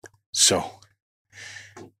So,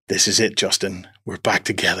 this is it, Justin. We're back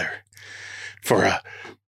together for a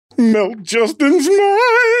melt Justin's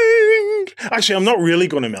mind. Actually, I'm not really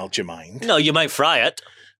going to melt your mind. No, you might fry it.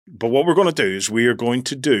 But what we're going to do is we are going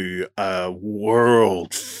to do a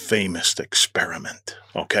world famous experiment,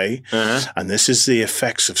 okay? And this is the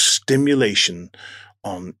effects of stimulation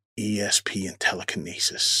on ESP and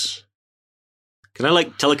telekinesis. Can I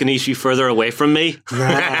telekinesis you further away from me?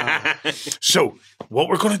 So what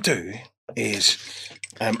we're going to do is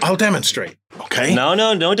I'll demonstrate, okay? No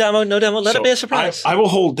demo. Let it be a surprise. I will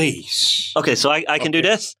hold these. Okay, so I can do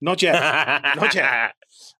this? Not yet. Not yet.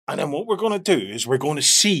 And then what we're going to do is we're going to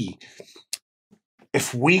see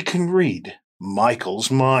if we can read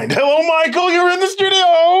Michael's mind. Hello, Michael. You're in the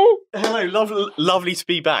studio. Hello. Lovely to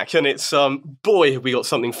be back. And it's, boy, have we got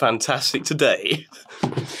something fantastic today.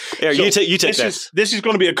 Here, so you take this. This is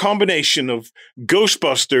going to be a combination of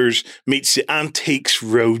Ghostbusters meets the Antiques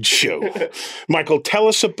Roadshow. Michael, tell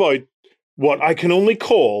us about what I can only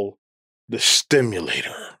call the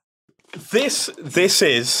stimulator. This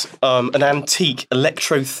is an antique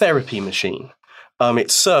electrotherapy machine.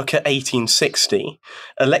 It's circa 1860.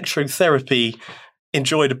 Electrotherapy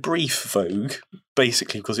enjoyed a brief vogue,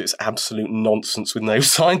 basically because it's absolute nonsense with no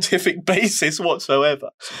scientific basis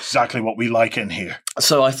whatsoever. It's exactly what we like in here.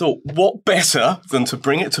 So I thought, what better than to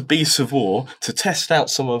bring it to Beasts of War to test out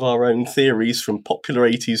some of our own theories from popular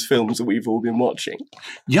 80s films that we've all been watching.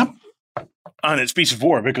 Yep. And it's Beasts of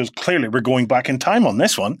War because clearly we're going back in time on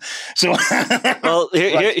this one. So, well,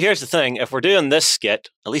 here's the thing. If we're doing this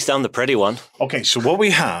skit, at least I'm the pretty one. Okay, so what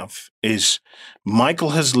we have is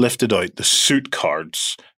Michael has lifted out the suit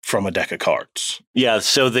cards from a deck of cards. Yeah,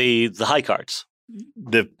 so the high cards.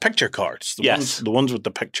 The picture cards. The ones with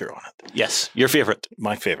the picture on it. Yes, your favorite.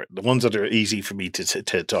 My favorite. The ones that are easy for me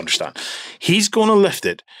to understand. He's going to lift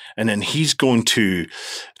it, and then he's going to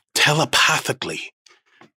telepathically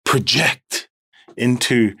project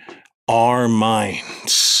into our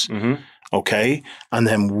minds. Mm-hmm. Okay? And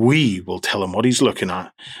then we will tell him what he's looking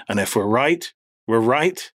at. And if we're right, we're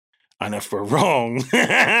right. And if we're wrong,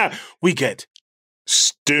 we get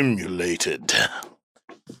stimulated.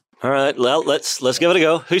 All right, well, let's give it a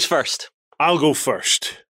go. Who's first? I'll go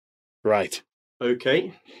first. Right.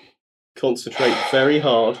 Okay. Concentrate very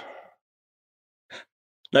hard.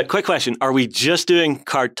 Now, quick question. Are we just doing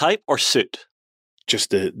card type or suit?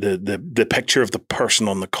 Just the picture of the person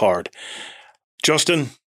on the card.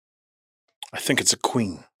 Justin, I think it's a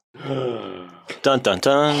queen. Dun, dun,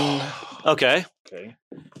 dun. Okay.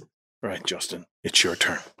 Right, Justin, it's your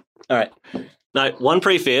turn. All right. Now, one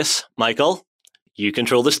preface, Michael, you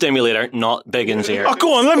control the stimulator, not Biggins here. Oh,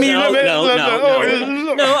 go on, let me... No,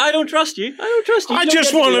 I don't trust you. I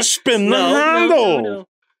just want to spin the handle.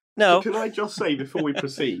 No. Can I just say before we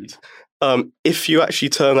proceed... if you actually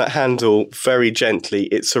turn that handle very gently,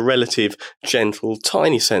 it's a relative, gentle,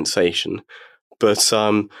 tiny sensation. But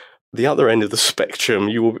the other end of the spectrum,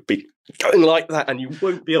 you will be going like that and you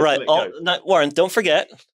won't be able to let go. Now, Warren, don't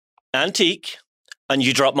forget, antique, and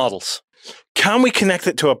you drop models. Can we connect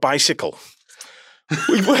it to a bicycle?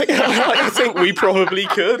 I think we probably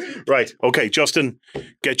could. Right. Okay, Justin,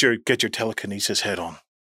 get your telekinesis head on.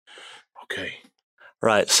 Okay.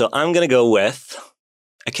 Right, so I'm going to go with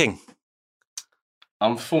a king.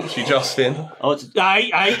 Unfortunately, Justin. Oh, it's no,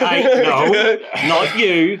 not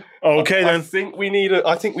you. Okay, then. I think we need a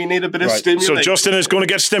bit of stimulation. So Justin is going to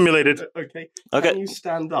get stimulated. Okay. Can you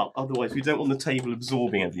stand up? Otherwise, we don't want the table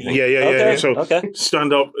absorbing everything. Yeah. Okay. So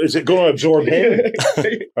stand up. Is it going to absorb him?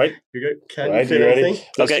 Right. Here you go. Can you feel anything?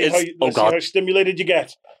 Let's see how stimulated you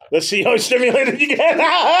get. Let's see how stimulated you get.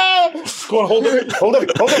 Go on, hold it.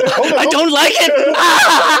 I don't like it.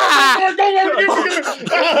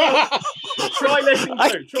 Try letting go.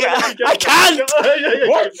 I can't.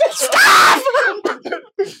 What? Stop.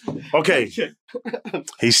 Okay.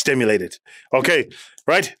 He's stimulated. Okay.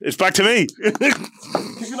 Right. It's back to me.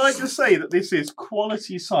 Can I just say that this is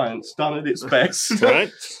quality science done at its best?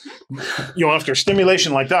 Right. After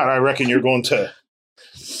stimulation like that, I reckon you're going to...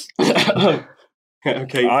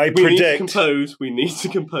 Okay, We need to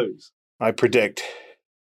compose. I predict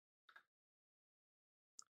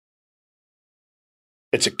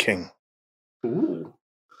it's a king. Ooh.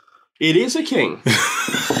 It is a king.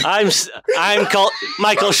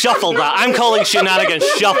 Michael, shuffle that. I'm calling shenanigans.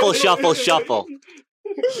 Shuffle. Okay.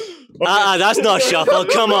 That's not shuffle.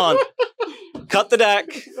 Come on. Cut the deck.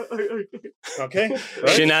 Okay. Right.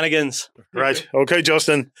 Shenanigans. Right. Okay,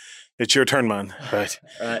 Justin. It's your turn, man. Right.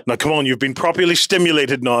 Now, come on. You've been properly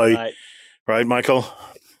stimulated now. Right, Michael?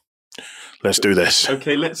 Let's do this.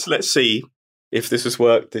 Okay, let's see if this has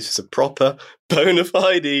worked, this is a proper, bona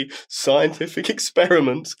fide scientific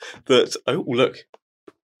experiment that... Oh, look.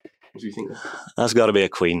 What do you think? That's got to be a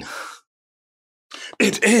queen.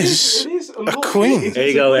 It is, It is a queen. There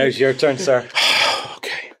you go. There's your turn, sir.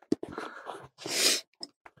 Okay.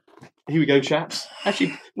 Here we go, chaps.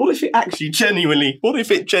 Actually, what if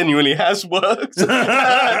it genuinely has worked?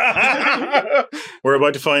 We're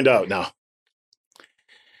about to find out now.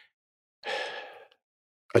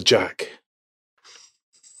 A jack.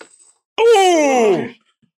 Oh!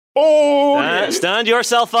 Oh! Stand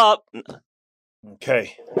yourself up.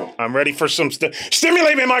 Okay. I'm ready for some...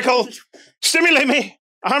 Stimulate me, Michael! Stimulate me!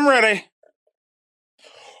 I'm ready.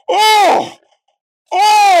 Oh!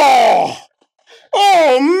 Oh!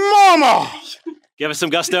 Oh, mama! Give us some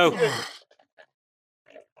gusto.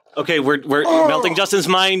 Okay, we're melting Justin's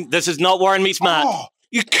mind. This is not Warren meets Matt. Oh,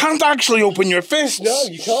 you can't actually open your fists. No,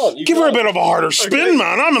 you can't. Give her a bit of a harder spin,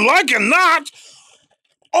 man. I'm liking that.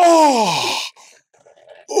 Oh!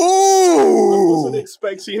 I wasn't Ooh!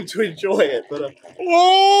 expecting him to enjoy it, but...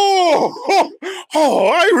 Oh! Oh,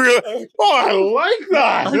 I like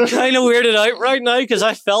that. I'm kind of weirded out right now because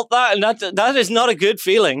I felt that, and that is not a good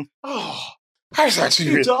feeling. Oh, that's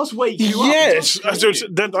actually It does wake you up. yes.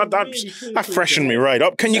 That freshened me right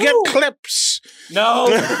up. Can you get clips? No.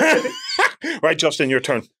 Right, Justin, your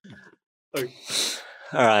turn. All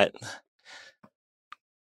right.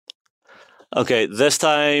 Okay, this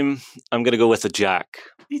time I'm gonna go with a jack.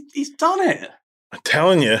 He's done it. I'm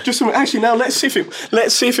telling you. Actually, now let's see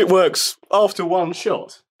if it works after one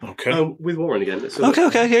shot. Okay. With Warren again.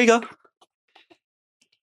 Okay, here you go.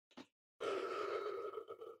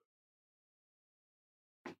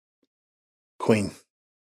 Queen.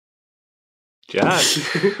 Jack.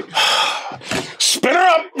 Spin her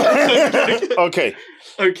up. Okay.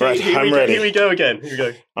 Okay, Right, I'm ready. Here we go again. Here we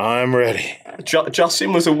go. I'm ready.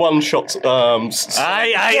 Justin was a one-shot.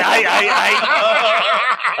 Aye.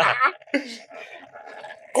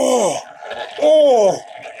 Oh. Oh.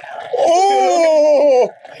 Oh.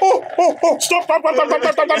 Oh. Stop.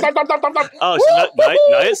 Oh, so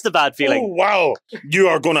now it's the bad Oh, feeling. wow. You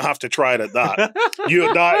are going to have to try it at that.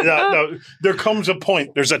 There comes a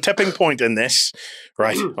point. There's a tipping point in this.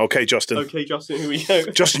 Right. Okay, Justin. Okay, Justin, here we go.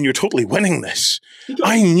 Justin, you're totally winning this.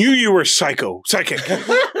 I knew you were psychic.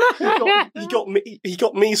 He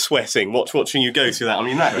got me sweating watching you go through that. I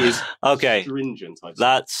mean, that is Okay, stringent. I'd say.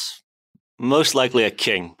 that's most likely a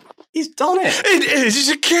king. He's done it. It is. He's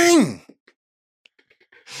a king.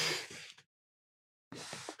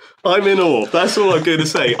 I'm in awe. That's all I'm going to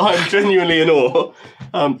say. I'm genuinely in awe.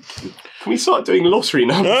 Can we start doing lottery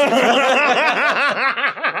numbers?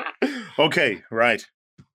 Okay, right.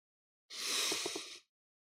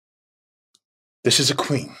 This is a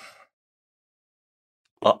queen.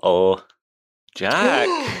 Uh-oh. Jack.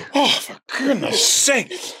 Oh, for goodness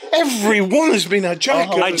sake. Everyone has been a jack.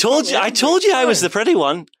 I told you I was the pretty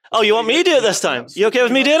one. Oh, you want me to do it this time? You okay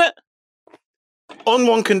with me doing it? On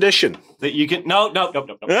one condition. That you can... No.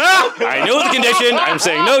 I know the condition. I'm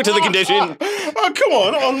saying no to the condition. Oh, come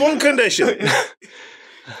on one condition.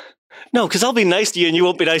 No, because I'll be nice to you and you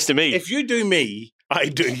won't be nice to me. If you do me, I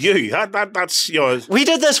do you. That's yours. We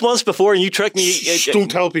did this once before and you tricked me.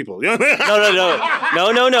 Don't tell people. No. The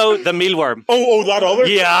mealworm. Oh, that other?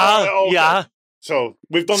 Yeah, Okay. yeah. So,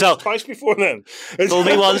 we've done this twice before then. Fool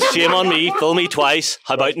me once, shame on me. Fool me twice.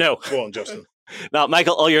 How about no? Go on, Justin. No,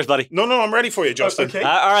 Michael, all yours, buddy. No, I'm ready for you, Justin. Okay.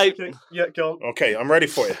 All right. Okay. Yeah, go on. Okay, I'm ready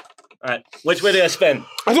for you. All right. Which way do I spin?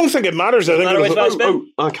 I don't think it matters. I think Matter which way I it'll...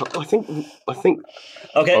 spin? I think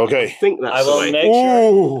Okay. Okay. that's I will the way. make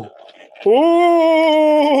sure.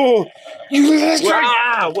 Oh! You literally...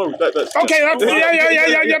 Whoa, that's... Okay, that's... Okay,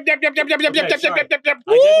 sorry. I didn't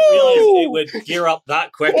realize it would gear up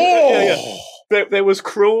that quick. Oh! There was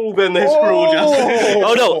cruel, then there's cruel justice.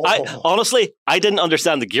 Oh no! Honestly, I didn't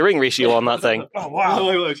understand the gearing ratio on that thing. Oh, wow.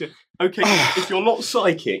 Okay, if you're not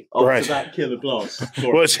psychic after Right. that killer blast...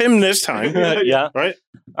 Well, it's him this time. Yeah. Right?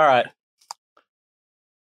 All right.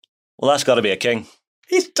 Well, that's got to be a king.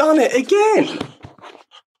 He's done it again!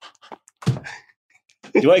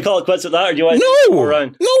 Do you want to call it quits at that, or do you want to No! go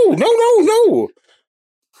around? No!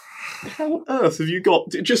 How on earth have you got...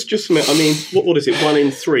 Just a minute, I mean, what is it, 1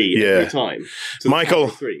 in 3 Yeah. every time? So Michael.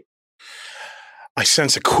 3. I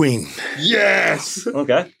sense a queen. Yes!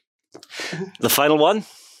 Okay. The final one.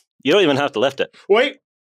 You don't even have to lift it. Wait.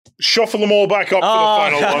 Shuffle them all back up Oh.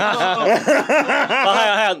 for the final one. Oh,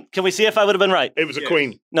 hang on. Can we see if I would have been right? It was a Yeah.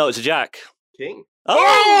 queen. No, it's a jack. King. Oh!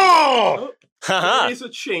 Oh! Haha. There is a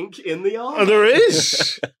chink in the arm. Oh, there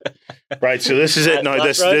is. Right, so this is it now. Last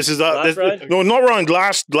This round? is that. Last round? No, not round.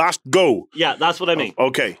 Last go. Yeah, that's what I mean.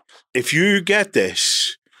 Okay. If you get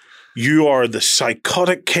this, You are the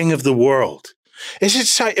psychotic king of the world.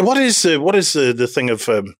 Is it? What is the thing of?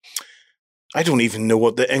 I don't even know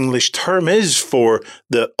what the English term is for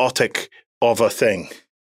the otic of a thing.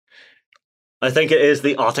 I think it is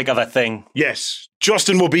the otic of a thing. Yes,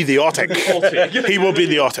 Justin will be the otic. He will be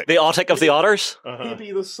the otic. The otic of the otters? He'll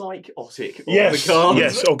be the psychotic. Yes,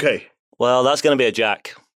 yes, okay. Well, that's going to be a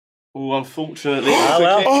jack. Oh, unfortunately.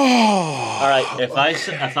 Oh. All right,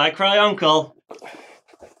 if I cry uncle...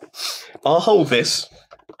 I'll hold this.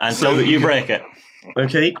 Until you break it.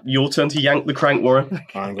 Okay, your turn to yank the crank, Warren.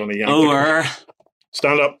 I'm going to yank Over.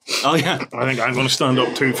 Stand up. Oh, yeah. I think I'm going to stand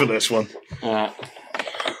up too for this one.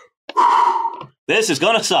 This is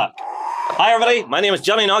going to suck. Hi, everybody. My name is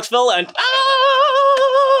Johnny Knoxville, and...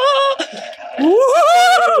 No!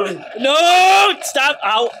 Stop!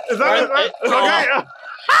 Ow! Is that okay?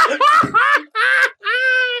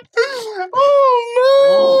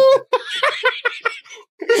 Oh,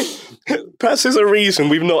 no! Perhaps there's a reason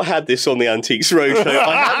we've not had this on the Antiques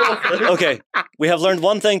Roadshow. Okay, we have learned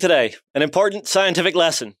one thing today. An important scientific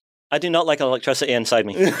lesson. I do not like electricity inside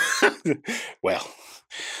me. Well...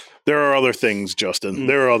 There are other things, Justin.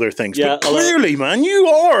 There are other things. Yeah, but clearly, man, you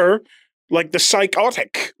are like the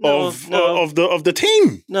psychotic of the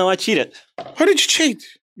team. No, I cheated. How did you cheat?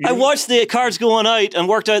 I watched the cards going out and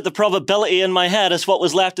worked out the probability in my head as what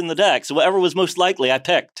was left in the deck. So whatever was most likely, I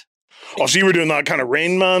picked. Oh, so you were doing that kind of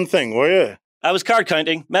Rain Man thing, were you? I was card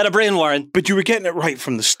counting. Meta brain, Warren. But you were getting it right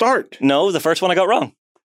from the start. No, the first one I got wrong.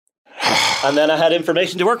 And then I had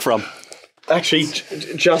information to work from. Actually,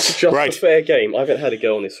 just right. a fair game. I haven't had a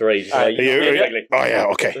go on this for ages. Oh, yeah,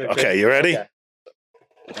 okay. You ready? Okay.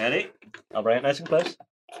 Ready? I'll bring it nice and close.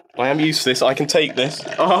 I am used to this. I can take this.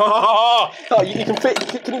 Oh, you can fit.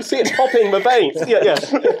 Can you see it popping my veins? Yeah.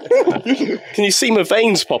 Can you see my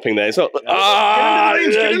veins popping there? It's not.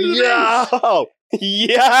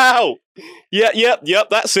 Yep,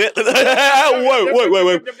 that's it.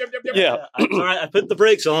 Whoa. Yeah. All right, I put the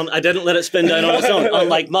brakes on. I didn't let it spin down on its own,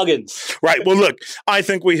 unlike Muggins. Right, well, look, I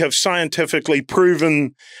think we have scientifically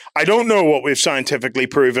proven... I don't know what we've scientifically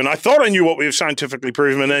proven. I thought I knew what we've scientifically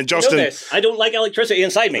proven, and then Justin... You know this. I don't like electricity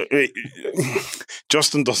inside me.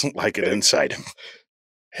 Justin doesn't like it inside him.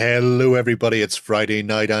 Hello everybody, it's Friday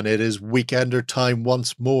night and it is Weekender time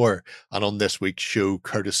once more. And on this week's show,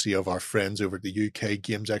 courtesy of our friends over at the UK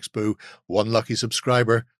Games Expo, one lucky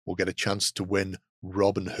subscriber will get a chance to win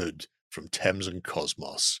Robin Hood from Thames and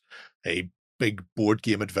Cosmos, a big board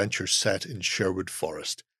game adventure set in Sherwood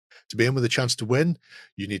Forest. To be in with a chance to win,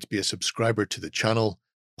 you need to be a subscriber to the channel,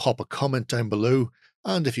 pop a comment down below,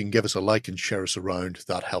 and if you can give us a like and share us around,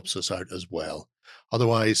 that helps us out as well.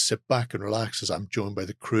 Otherwise, sit back and relax as I'm joined by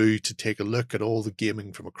the crew to take a look at all the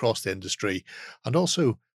gaming from across the industry and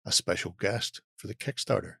also a special guest for the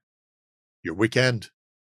Kickstarter. Your weekend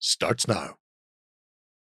starts now.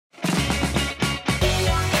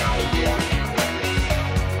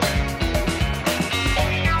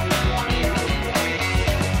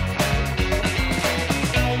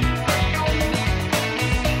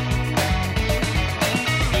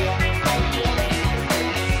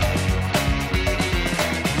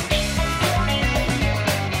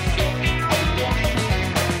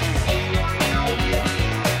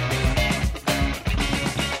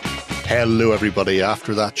 Hello everybody,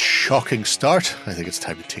 after that shocking start, I think it's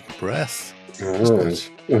time to take a breath.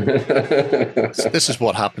 This is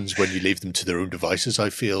what happens when you leave them to their own devices,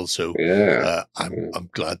 I feel. So I'm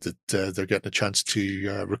glad that they're getting a chance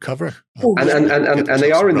to recover. And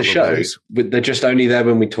they are in the show, but they're just only there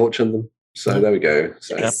when we torture them. So there we go.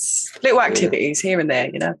 So. Little activities here and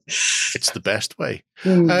there, you know. It's the best way.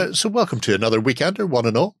 So welcome to another Weekender, one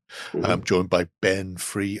and all. I'm joined by Ben,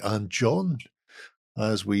 Free and John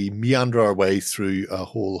as we meander our way through a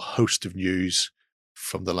whole host of news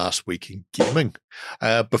from the last week in gaming.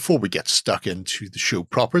 Before we get stuck into the show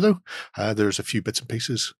proper, though, there's a few bits and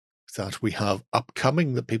pieces that we have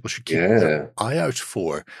upcoming that people should keep their eye out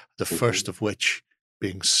for. The first of which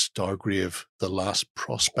being Stargrave, The Last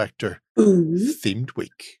Prospector themed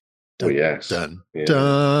week. Dun, dun,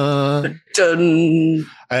 dun. Dun.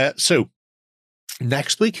 So,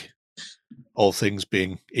 next week, all things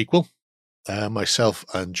being equal, myself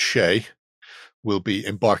and Shay will be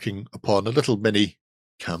embarking upon a little mini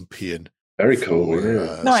campaign. Very cool.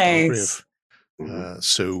 For, nice.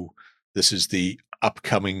 So this is the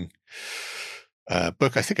upcoming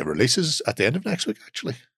book. I think it releases at the end of next week,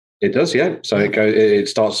 actually. It does, yeah. So it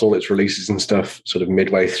starts all its releases and stuff sort of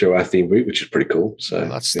midway through our theme week, which is pretty cool. So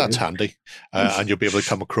that's handy. And you'll be able to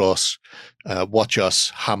come across, watch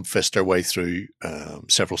us ham-fist our way through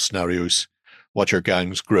several scenarios, watch our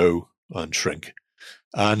gangs grow and shrink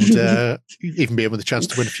And you'd even be able the chance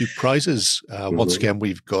to win a few prizes. Once again,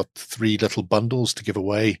 we've got 3 little bundles to give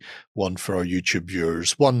away. One for our YouTube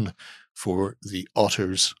viewers, one for the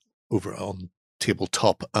otters over on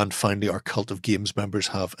Tabletop, and finally our Cult of Games members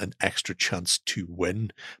have an extra chance to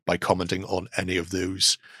win by commenting on any of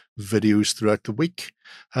those videos throughout the week.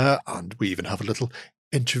 And we even have a little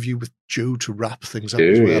interview with Joe to wrap things up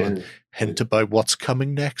as well and hint about what's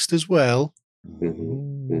coming next as well.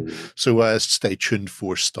 So stay tuned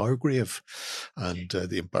for Stargrave and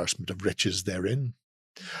the embarrassment of riches therein.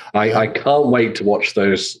 I can't wait to watch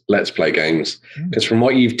those Let's Play games, because from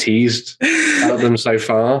what you've teased about them so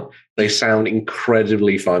far, they sound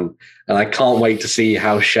incredibly fun. And I can't wait to see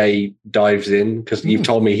how Shay dives in, because you've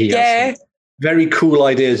told me he has some very cool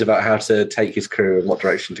ideas about how to take his crew and what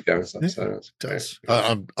direction to go and stuff. So it does.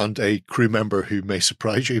 And a crew member who may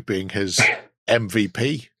surprise you being his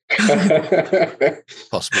MVP.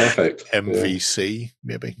 Possibly Perfect. MVC,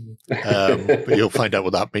 maybe. But you'll find out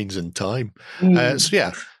what that means in time.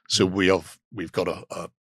 So we've got a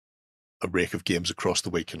rake of games across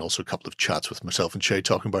the week, and also a couple of chats with myself and Shay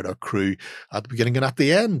talking about our crew at the beginning and at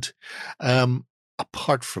the end.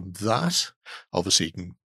 Apart from that, obviously you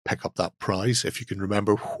can pick up that prize. If you can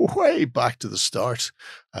remember way back to the start,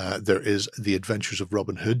 there is The Adventures of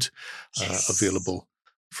Robin Hood available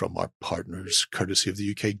from our partners, courtesy of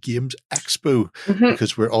the UK Games Expo,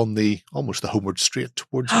 because we're on almost the homeward straight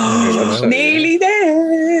towards nearly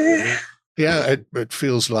there. Yeah, it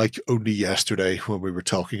feels like only yesterday when we were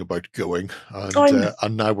talking about going,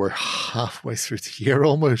 and now we're halfway through the year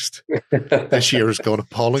almost. This year has gone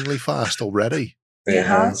appallingly fast already. It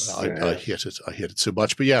has. I hate it. I hate it so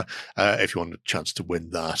much. But yeah, if you want a chance to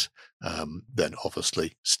win that, then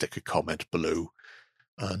obviously stick a comment below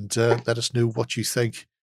and let us know what you think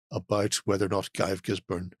about whether or not Guy of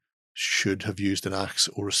Gisborne should have used an axe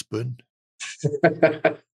or a spoon.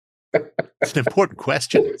 It's an important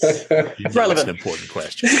question. Relevant. It's an important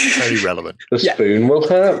question. Very relevant. The spoon will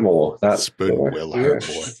hurt more. That spoon will hurt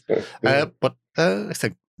more. But I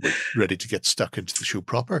think we're ready to get stuck into the show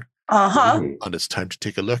proper. And it's time to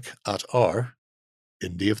take a look at our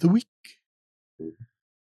Indie of the Week.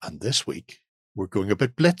 And this week, we're going a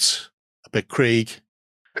bit Blitz, a bit Krieg,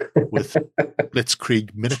 with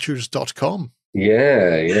blitzkriegminiatures.com.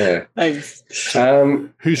 Yeah. Nice.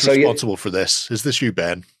 Who's responsible for this? Is this you,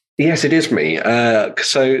 Ben? Yes, it is me.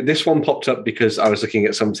 So this one popped up because I was looking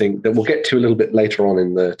at something that we'll get to a little bit later on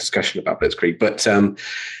in the discussion about Blitzkrieg. But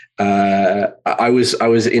I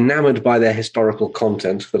was enamored by their historical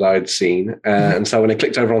content that I'd seen. And so when I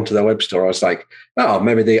clicked over onto their web store, I was like, oh,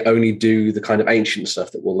 maybe they only do the kind of ancient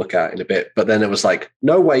stuff that we'll look at in a bit. But then it was like,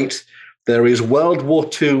 no, wait. There is World War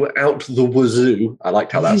II out the wazoo. I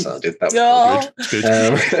liked how that sounded. That was good.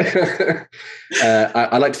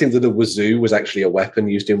 I like to think that the wazoo was actually a weapon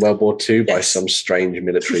used in World War II by some strange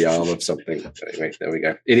military arm of something. Anyway, there we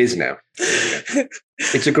go. It is now.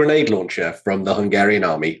 It's a grenade launcher from the Hungarian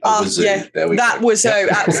army. Wazoo. Yeah, there we go. Wazoo,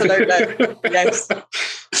 absolutely. Yes.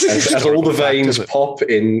 As all the veins pop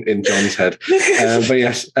in John's head. But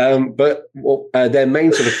yes, their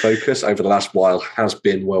main sort of focus over the last while has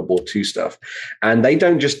been World War II stuff. And they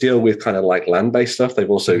don't just deal with kind of like land-based stuff. They've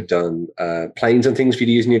also done planes and things for you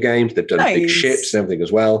to use in your games. They've done big ships and everything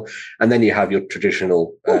as well. And then you have your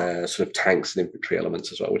traditional sort of tanks and infantry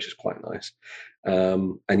elements as well, which is quite nice.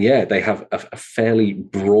 And yeah, they have a fairly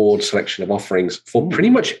broad selection of offerings for pretty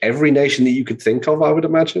much every nation that you could think of, I would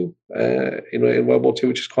imagine, in World War II,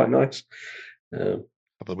 which is quite nice. How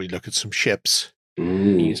about we look at some ships?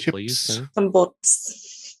 Please. Some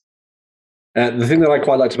boats. The thing that I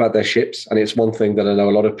quite liked about their ships, and it's one thing that I know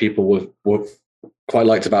a lot of people were quite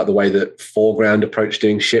liked about the way that Foreground approached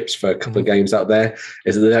doing ships for a couple of games out there,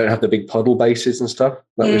 is that they don't have the big puddle bases and stuff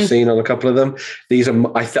that we've seen on a couple of them. These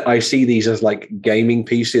are, I see these as like gaming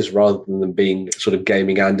pieces rather than them being sort of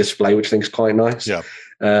gaming and display, which I think is quite nice. Yeah.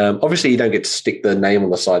 Obviously, you don't get to stick the name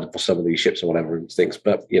on the side for some of these ships or whatever and things,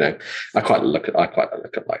 but you know, I quite look at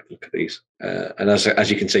these. And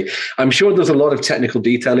as you can see, I'm sure there's a lot of technical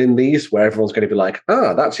detail in these where everyone's going to be like,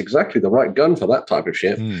 that's exactly the right gun for that type of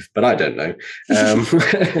ship, but I don't know.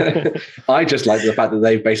 I just like the fact that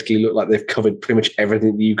they basically look like they've covered pretty much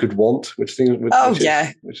everything that you could want.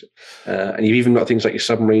 And you've even got things like your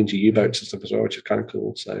submarines, your U-boats and stuff as well, which is kind of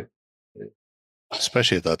cool. So, yeah.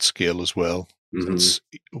 Especially at that scale as well. It's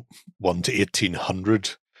 1 to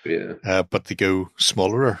 1800. Yeah, but they go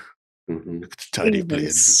smaller. Tiny Even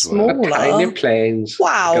planes as well. smaller. Tiny planes.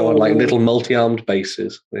 Wow. Go on like little multi-armed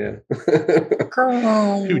bases. Yeah.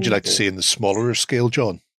 Who would you like to see in the smaller scale,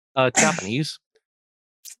 John? Japanese.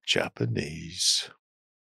 Japanese.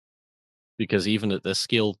 Because even at this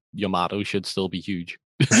scale, Yamato should still be huge.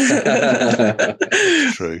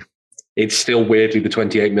 True. It's still weirdly the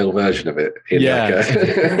 28mm version of it. Yeah.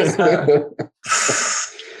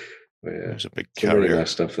 There's a big Some really carrier.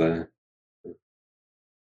 nice stuff there.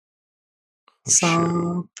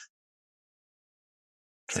 So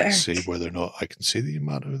Trying to see whether or not I can see the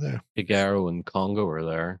Yamato there. Big Arrow and Congo are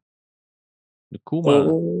there. The Kuma.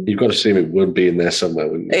 oh, You've got to assume it would be in there somewhere,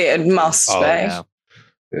 wouldn't it? it must Oh, be. Yeah.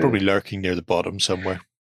 Yeah. Probably lurking near the bottom somewhere.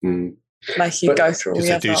 Mm. Like you But- go through all Because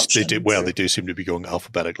the other options. they do seem to be going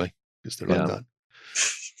alphabetically because they're like Yeah. that.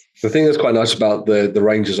 The thing that's quite nice about the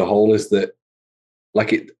range as a whole is that,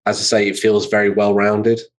 like it, as I say, it feels very well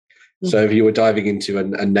rounded. So if you were diving into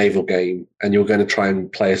a naval game and you're going to try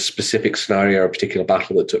and play a specific scenario or a particular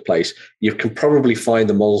battle that took place, you can probably find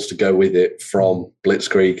the models to go with it from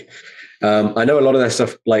Blitzkrieg. I know a lot of their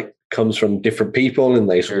stuff like comes from different people and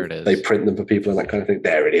they There it is. they print them for people and that kind of thing.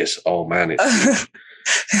 There it is. Oh man, it's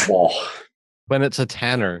oh, When it's a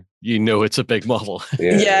tenner, you know it's a big model.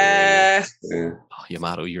 yeah. yeah. Oh,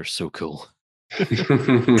 Yamato, you're so cool. This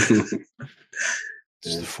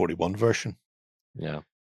is the 41 version Yeah.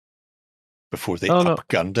 before they Oh, no.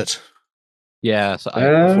 upgunned it. Yeah. So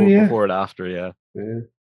Oh, yeah. before and after, yeah. Yeah.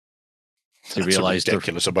 They That's a realized there,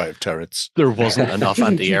 ridiculous amount of turrets. there wasn't enough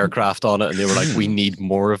anti-aircraft on it, and they were like, we need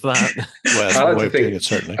more of that. Well, that's I one like way to of putting think- it,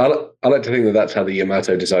 certainly. I like to think that that's how the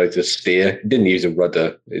Yamato decided to steer. It didn't use a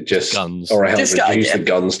rudder. It just Guns. or Just else use the guided.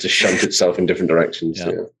 guns to shunt itself in different directions. Yeah.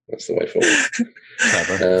 Yeah, that's the way forward.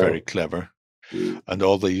 Clever, very clever. Mm. And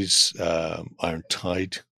all these Iron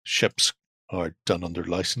Tide ships are done under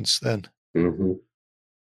license then. hmm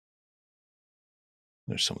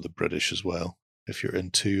There's some of the British as well. If you're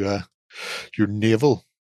into your naval.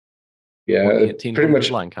 Yeah, 1800 pretty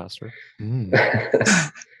much. Lancaster. Mm.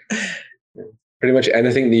 Pretty much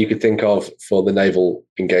anything that you could think of for the naval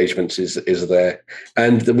engagements is there.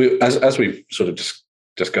 And as we've sort of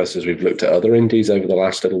discussed as we've looked at other indies over the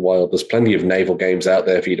last little while, there's plenty of naval games out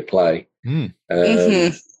there for you to play. Mm.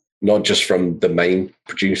 Mhm. Not just from the main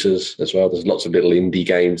producers as well. There's lots of little indie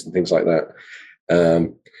games and things like that.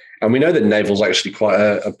 And we know that naval's actually quite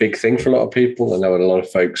a big thing for a lot of people. I know a lot of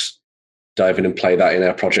folks dive in and play that in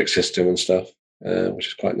our project system and stuff, which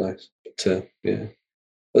is quite nice. But yeah.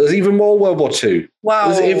 But there's even more World War II. Wow.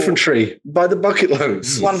 There's infantry by the bucket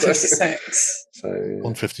loads. 156. So, yeah.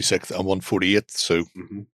 156th and 148th. So,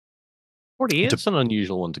 Mhm. 48 is an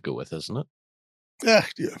unusual one to go with, isn't it? yeah,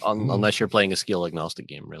 Unless you're playing a skill agnostic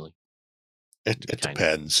game, really. it kind of.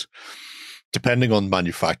 depends. Depending on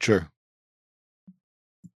manufacturer,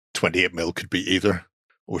 28mm could be either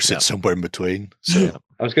or sit Yeah. somewhere in between. So, Yeah.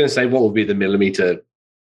 I was going to say, what would be the millimeter?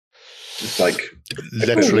 Like,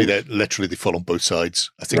 literally they fall on both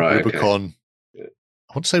sides. I think Right, okay. Rubicon, Yeah.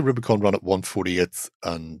 I want to say Rubicon run at 148th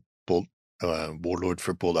and Warlord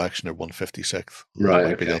for Bolt Action are 156th. Right, That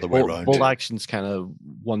might be the okay. other way around. Bolt Action's kind of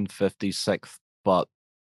 156th, but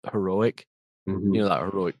heroic. mhm. You know, that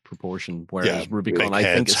heroic proportion. Whereas Big Rubicon, I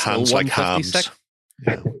think heads, it's still hands like hams. 156th.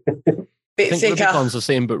 Yeah. I Bit think thicker. Rubicon's the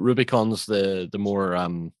same, but Rubicon's the more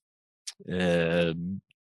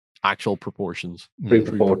actual proportions, True Mm.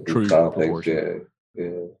 proportion true style things, proportion.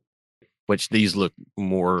 yeah. which these look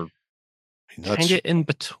more I mean, that's kind of in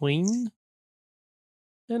between,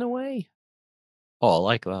 in a way. Oh, I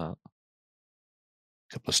like that. a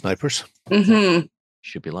couple of snipers. hmm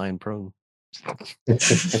Should be lying prone.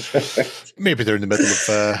 Maybe they're in the middle of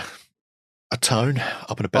a town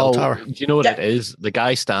up in a bell tower. Do you know what Yeah. it is? The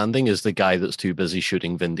guy standing is the guy that's too busy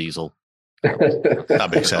shooting Vin Diesel. That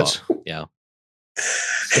makes sense. Yeah.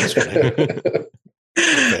 That's funny.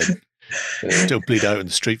 Vin. Don't bleed out in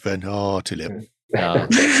the street, Vin. Oh, too late.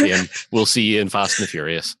 We'll see you in Fast and the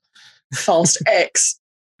Furious. Fast X.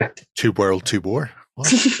 Two world, two war. What?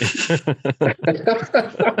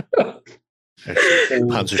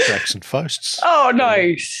 Panzer Treks and Fausts. Oh,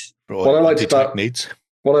 nice. For all What I liked anti-tank about- needs.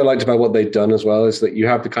 What I liked about what they've done as well is that you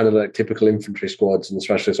have the kind of like typical infantry squads and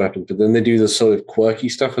specialist weapons, but then they do the sort of quirky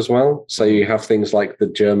stuff as well. So you have things like the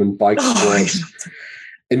German bike Oh, squads.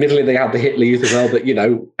 Admittedly, they had the Hitler Youth as well,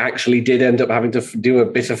 that actually did end up having to do a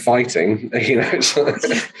bit of fighting.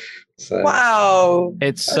 So, wow.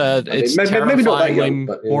 It's maybe not that terrifyingly young,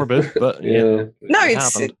 but, yeah. morbid, but yeah. yeah. No, it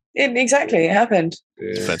it's happened. exactly. It happened.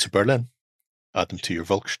 yeah. Defense of Berlin. Add them to your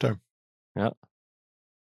Volkssturm.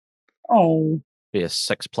 Oh. Be a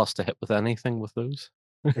 6+ to hit with anything with those.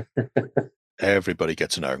 Everybody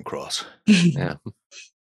gets an Iron Cross. Yeah.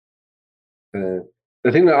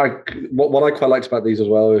 The thing that what I quite liked about these as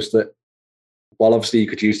well is that while obviously you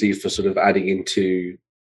could use these for sort of adding into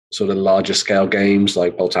sort of larger scale games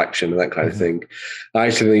like Bolt Action and that kind of thing, I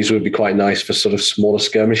actually think these would be quite nice for sort of smaller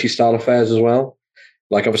skirmishy style affairs as well.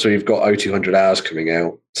 like obviously we've got 0200 hours coming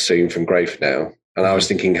out soon from Grafe now. And I was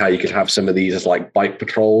thinking how you could have some of these as like bike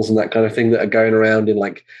patrols and that kind of thing that are going around in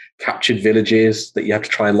like captured villages that you have to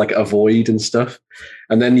try and like avoid and stuff.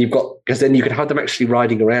 And then because then you could have them actually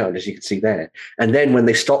riding around, as you can see there. And then when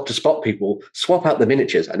they stop to spot people, swap out the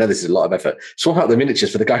miniatures. I know this is a lot of effort. Swap out the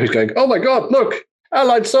miniatures for the guy who's going, oh my God, look,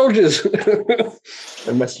 Allied soldiers.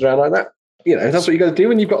 And mess around like that. You know, that's what you got to do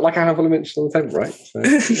when you've got like a handful of miniatures on the table, right? So.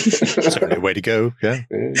 Certainly a way to go. Yeah.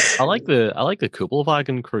 I like the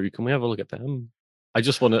Kubelwagen crew. Can we have a look at them? I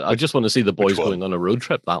just want to see the boys going on a road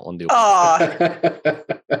trip. That one,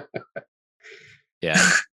 yeah,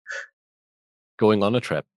 going on a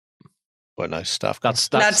trip. What nice stuff. That's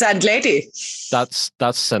and lady. That's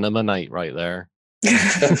cinema night right there.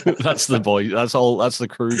 That's the boy. That's all. That's the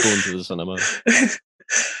crew going to the cinema.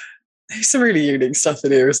 There's some really unique stuff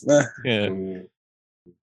in here, isn't there? Yeah.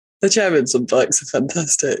 The Germans on bikes are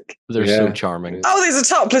fantastic. They're so charming. Oh, there's a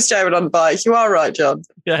topless German on a bike. You are right, John.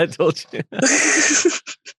 Yeah, I told you.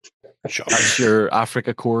 That's your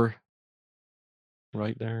Africa Corps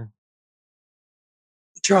right there.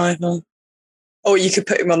 Driver. Or you could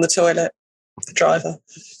put him on the toilet. The driver.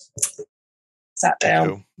 Sat down.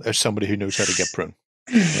 So there's somebody who knows how to get prone.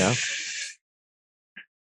 Yeah.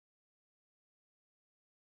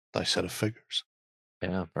 Nice set of figures.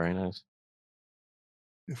 Yeah, very nice.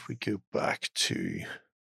 If we go back to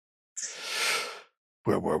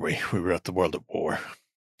where were we? We were at the World at War.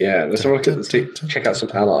 Yeah, let's have a look at check out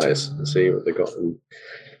some allies and see what they got on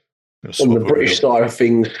the British side of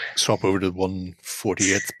things. Swap over to the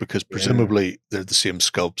 148th because presumably they're the same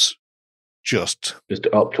sculpts, just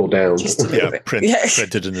up or down.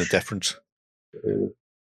 Printed in a difference. Yeah.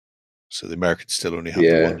 So the Americans still only have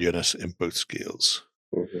the one unit in both scales.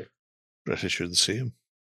 Mm-hmm. British are the same.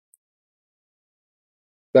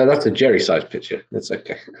 No, that's a Jerry-sized picture. That's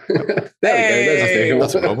okay. There we go. There's a thing.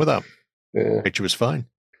 Nothing wrong with that. Yeah. Picture was fine.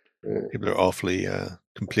 People are awfully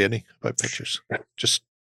complaining about pictures. Just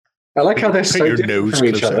I like how they're so your different nose from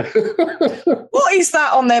each other. What is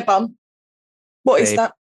that on their bum? What is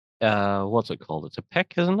that? What's it called? It's a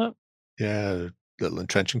pick, isn't it? Yeah, little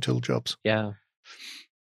entrenching tool jobs. Yeah.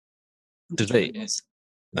 Did they?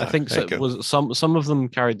 No, I think so. Was some of them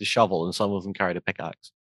carried the shovel and some of them carried a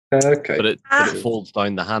pickaxe. Okay. But it folds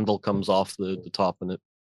down. The handle comes off the top and it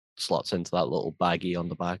slots into that little baggie on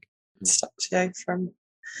the back. Stuck to you from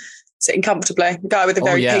sitting comfortably. The guy with the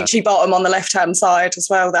very peachy bottom on the left-hand side as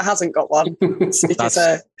well that hasn't got one. That's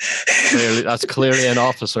clearly an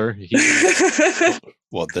officer.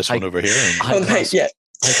 What, this one over here?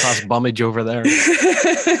 High-class bummage over there.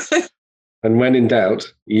 And when in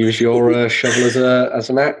doubt, use your shovel as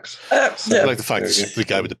an axe. I like the fact that the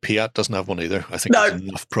guy with the Piat doesn't have one either. I think there's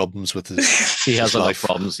enough problems with his He has enough life.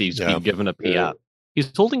 problems. He's been given a Piat.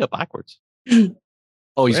 He's holding it backwards.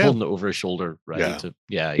 Oh, he's holding it over his shoulder, ready to.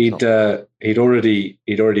 Yeah, he'd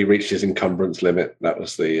already reached his encumbrance limit. That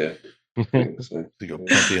was the thing. So. They got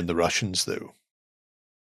plenty in the Russians, though.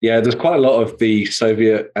 Yeah, there's quite a lot of the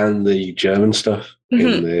Soviet and the German stuff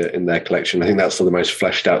in their collection. I think that's the most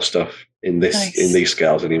fleshed out stuff in these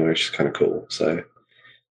scales anyway, which is kind of cool. So,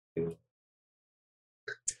 and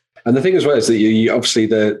the thing as well is that you obviously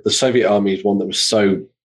the Soviet army is one that was so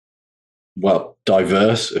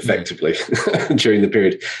diverse effectively during the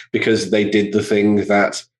period because they did the thing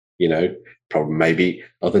that probably maybe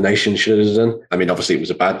other nations should have done. I mean, obviously it was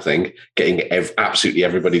a bad thing getting absolutely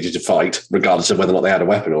everybody to fight, regardless of whether or not they had a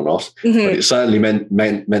weapon or not. Mm-hmm. But it certainly meant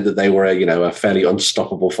that they were a fairly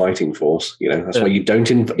unstoppable fighting force. That's why you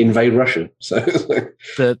don't invade Russia. So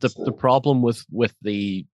the problem with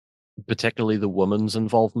the particularly the women's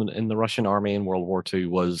involvement in the Russian army in World War II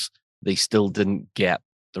was they still didn't get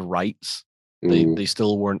the rights. They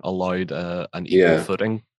still weren't allowed an equal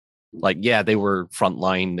footing. Like, they were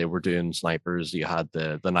frontline, they were doing snipers, you had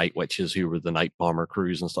the night witches who were the night bomber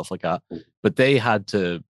crews and stuff like that. But they had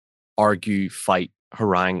to argue, fight,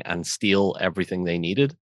 harangue, and steal everything they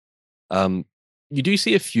needed. You do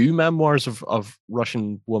see a few memoirs of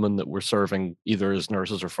Russian women that were serving either as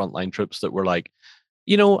nurses or frontline troops that were like,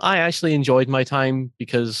 I actually enjoyed my time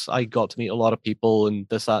because I got to meet a lot of people and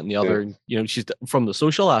this, that, and the other. And, she's from the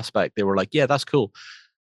social aspect, they were like, yeah, that's cool.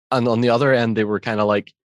 And on the other end, they were kind of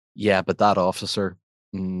like, yeah, but that officer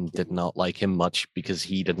did not like him much because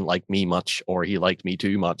he didn't like me much or he liked me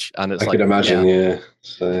too much. And it's I could imagine,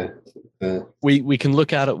 So, we can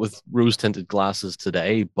look at it with rose-tinted glasses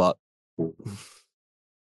today, but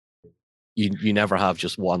you never have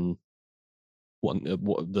just one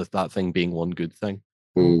that thing being one good thing.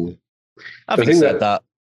 Having said that,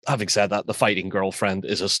 the fighting girlfriend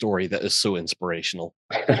is a story that is so inspirational.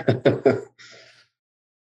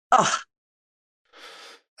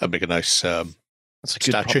 That'd make a nice That's a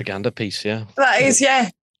good statue. propaganda piece, yeah. That is, yeah.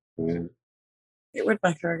 Yeah. It would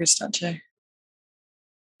make a very good statue.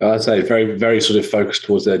 I'd say very, very sort of focused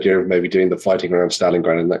towards the idea of maybe doing the fighting around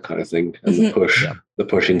Stalingrad and that kind of thing, and the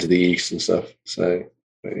push into the east and stuff. So,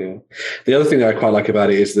 but yeah. The other thing that I quite like about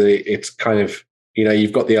it is it's kind of,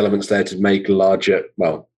 you've got the elements there to make larger,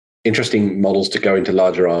 interesting models to go into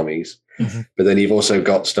larger armies. Mm-hmm. But then you've also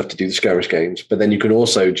got stuff to do the skirmish games. But then you can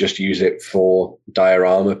also just use it for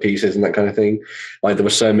diorama pieces and that kind of thing. Like there were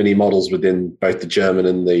so many models within both the German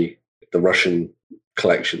and the Russian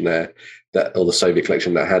collection there, or the Soviet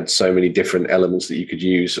collection, that had so many different elements that you could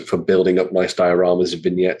use for building up nice dioramas and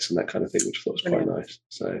vignettes and that kind of thing, which I thought was quite nice.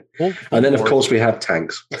 So, and then of course we have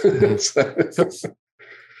tanks.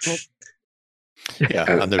 Yeah,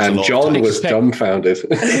 and John was dumbfounded.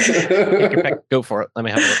 Go for it. Let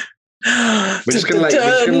me have it. We're just going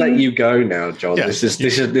to let you go now, John. Yeah.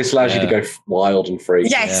 This allows you to go wild and free.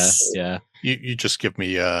 Yes. Yeah. You just give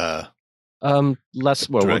me we're going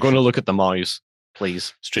to look at the mouse,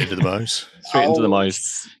 please. Straight into the mouse. Straight into the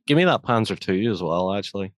mouse. Give me that Panzer II as well,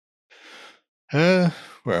 actually. Where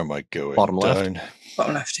am I going? Bottom left.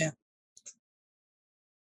 Bottom left, yeah.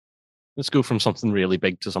 Let's go from something really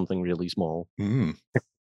big to something really small. Mm.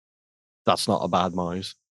 That's not a bad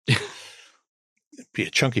mouse. Be a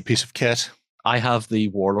chunky piece of kit. I have the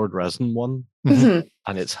Warlord resin one, mm-hmm.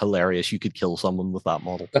 and it's hilarious. You could kill someone with that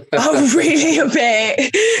model. Oh, really? A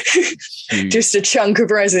bit? Just a chunk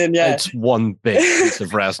of resin, yeah. It's one big piece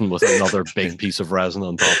of resin with another big piece of resin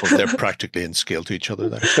on top of it. They're practically in scale to each other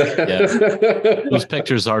there. Yeah. Those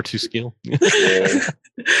pictures are to scale.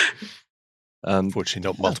 Unfortunately,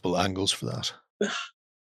 not multiple angles for that.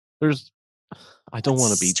 I don't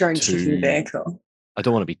want to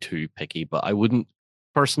be too picky, but I wouldn't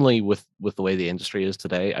personally, with the way the industry is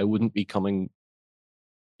today, I wouldn't be coming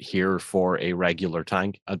here for a regular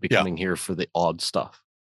tank. I'd be coming here for the odd stuff.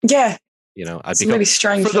 Yeah. I'd be really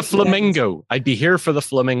strange for the flamingo. I'd be here for the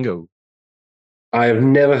flamingo. I have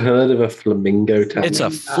never heard of a flamingo tank. It's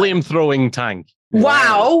a flame-throwing tank.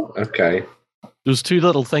 Wow. Okay. Those two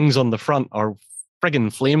little things on the front are friggin'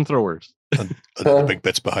 flamethrowers. And the big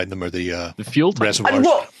bits behind them are the fuel reservoirs. And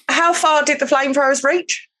how far did the flamethrowers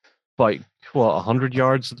reach? Like 100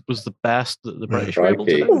 yards was the best that the British were able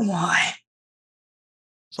to do. Oh my!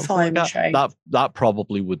 Something like that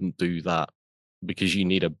probably wouldn't do that, because you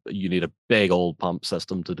need a big old pump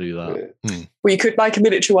system to do that. Yeah. Well, you could make a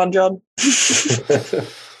miniature one, John.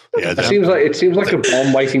 Yeah, it seems like a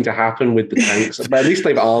bomb waiting to happen with the tanks. But at least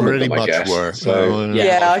they've armored them, I guess. Were. So,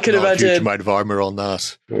 I could imagine. A huge amount of armor on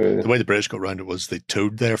that. Yeah. The way the British got around it was they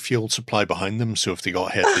towed their fuel supply behind them, so if they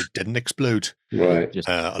got hit, they didn't explode. Right.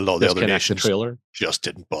 A lot of the other nations just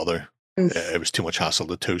didn't bother. It was too much hassle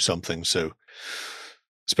to tow something. So,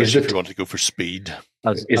 especially if you want to go for speed.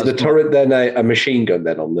 Is the turret then a machine gun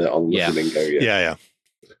then on the Flamingo? Yeah.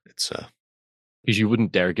 It's because you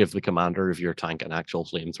wouldn't dare give the commander of your tank an actual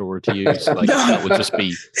flamethrower to use. Like that would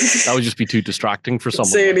just be too distracting for someone.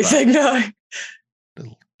 Say anything, no.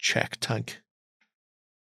 Little Czech tank.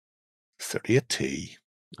 38T.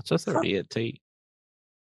 That's a 38T.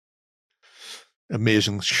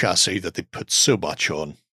 Amazing chassis that they put so much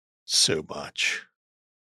on. So much.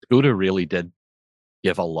 Skoda really did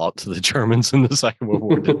give a lot to the Germans in the Second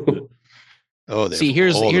World War. See,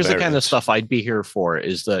 here's the kind of stuff I'd be here for,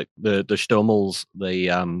 is that the Stommels, the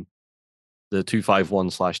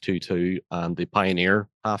 251/22 and the Pioneer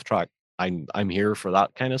half track. I'm here for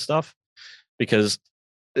that kind of stuff, because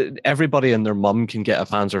everybody and their mum can get a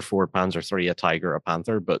Panzer IV, Panzer III, a Tiger, a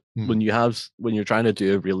Panther, but when you're trying to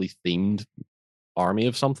do a really themed army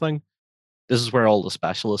of something, this is where all the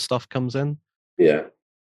specialist stuff comes in. Yeah.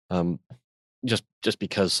 Just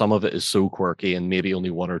because some of it is so quirky and maybe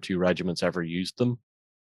only one or two regiments ever used them.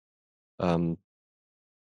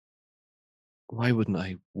 Why wouldn't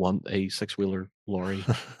I want a six-wheeler lorry?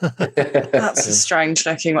 That's a strange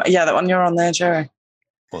looking one. Yeah, that one you're on there, Jerry.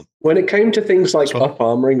 When it came to things like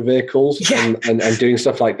up-armoring vehicles and doing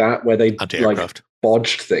stuff like that, where they like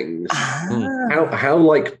bodged things, how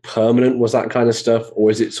like permanent was that kind of stuff?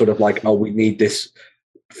 Or is it sort of like, we need this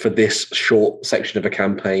for this short section of a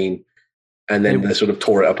campaign, and then they sort of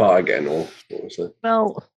tore it apart again, or what was it?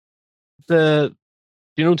 Well, to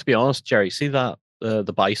be honest, Jerry, see that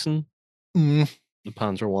the Bison, the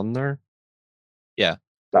Panzer I there, yeah,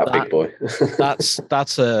 that big boy.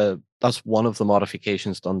 that's one of the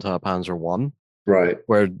modifications done to a Panzer I, right?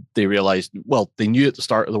 Where they realized, they knew at the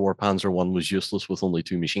start of the war Panzer I was useless with only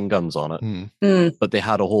 2 machine guns on it, but they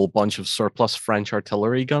had a whole bunch of surplus French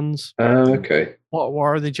artillery guns. Okay. What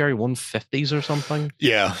are they, Jerry? 150s or something?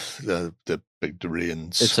 Yeah, the big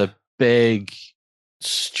Durians. It's a big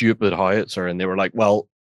stupid howitzer, and they were like, well,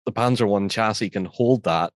 the Panzer I chassis can hold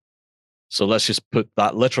that, so let's just put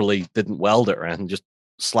that. Literally didn't weld it and just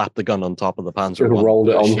slap the gun on top of the Panzer I. Rolled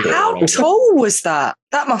it on. How tall was that?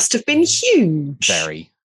 That must have been huge.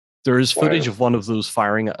 Very. There is footage of one of those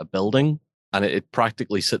firing at a building, and it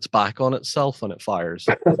practically sits back on itself when it fires.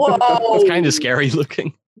 Whoa. It's kind of scary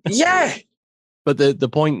looking. Yeah. But the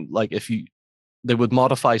point, like, they would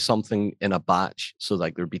modify something in a batch, so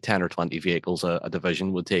like there'd be 10 or 20 vehicles a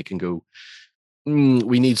division would take and go,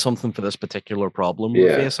 we need something for this particular problem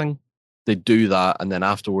we're facing. They'd do that, and then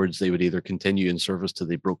afterwards they would either continue in service till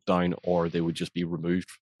they broke down, or they would just be removed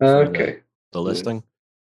from the listing.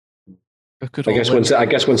 I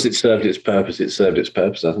guess once it served its purpose,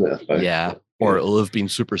 hasn't it? I suppose. Yeah, or it'll have been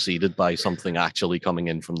superseded by something actually coming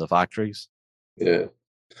in from the factories. Yeah.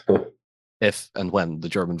 If and when the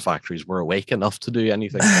German factories were awake enough to do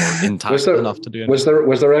anything, or intact enough to do anything.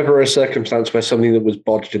 Was there ever a circumstance where something that was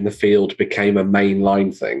bodged in the field became a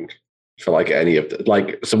mainline thing for like any of the,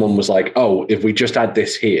 like someone was like, oh, if we just add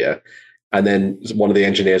this here, and then one of the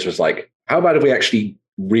engineers was like, how about if we actually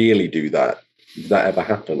really do that? Did that ever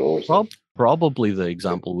happen? Or probably the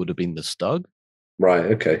example would have been the Stug. Right,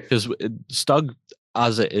 okay. Because Stug,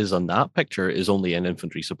 as it is on that picture, is only an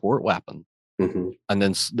infantry support weapon. Mm-hmm. And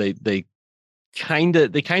then they kind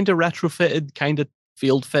of retrofitted, kind of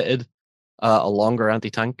field fitted a longer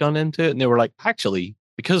anti-tank gun into it. And they were like, actually,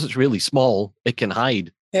 because it's really small, it can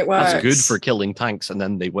hide. It works. That's good for killing tanks. And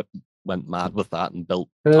then they went mad with that and built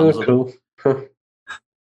tons of them. Huh.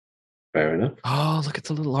 Fair enough. Oh, look, it's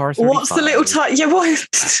a little R35. What's the little tiny? Yeah,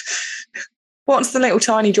 what's the little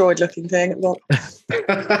tiny droid-looking thing?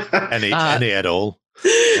 Any at all.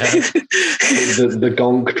 the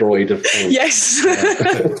gonk droid of tanks. Yes.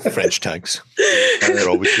 French tanks. They're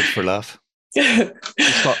always good for laugh.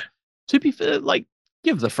 To be fair, like,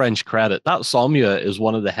 give the French credit. That Somya is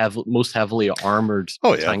one of the most heavily armored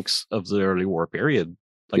tanks of the early war period.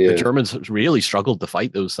 Like, the Germans really struggled to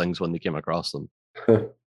fight those things when they came across them.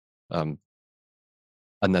 And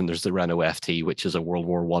then there's the Renault FT, which is a World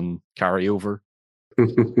War I carryover.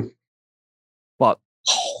 But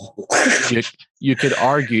you could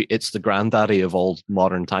argue it's the granddaddy of all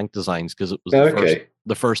modern tank designs, because it was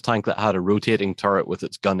the first tank that had a rotating turret with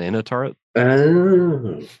its gun in a turret.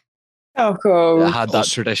 Oh, cool. It had that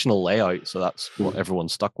traditional layout, so that's what everyone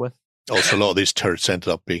stuck with. Also, a lot of these turrets ended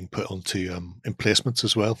up being put onto emplacements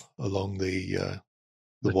as well along the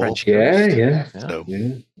wall. Yeah. So,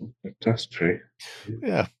 that's true.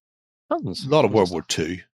 Yeah. A lot of World War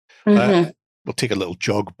II. Mm-hmm. We'll take a little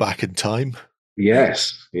jog back in time.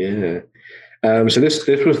 Yes, yeah. So this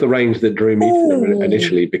was the range that drew me to them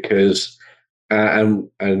initially, because, and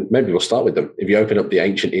maybe we'll start with them. If you open up the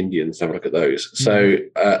Ancient Indians, have a look at those. So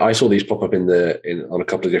I saw these pop up on a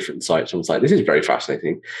couple of different sites. I was like, this is very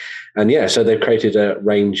fascinating. And so they've created a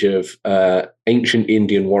range of ancient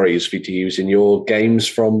Indian warriors for you to use in your games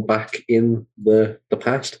from back in the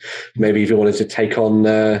past. Maybe if you wanted to take on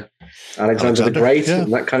Alexander the Great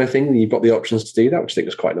and that kind of thing, you've got the options to do that, which I think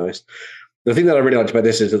was quite nice. The thing that I really liked about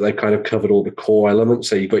this is that they've kind of covered all the core elements.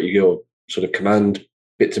 So you've got your sort of command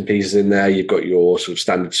bits and pieces in there. You've got your sort of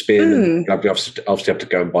standard spin. And you obviously have to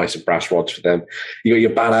go and buy some brass rods for them. You got your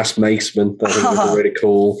badass macemen. That I think was really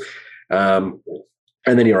cool. And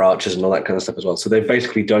then your archers and all that kind of stuff as well. So they've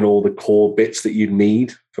basically done all the core bits that you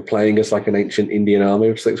need for playing as like an ancient Indian army,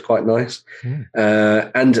 which I think is quite nice.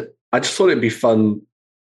 And I just thought it'd be fun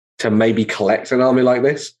to maybe collect an army like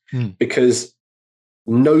this, because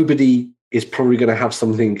nobody is probably going to have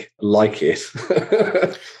something like it.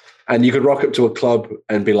 And you could rock up to a club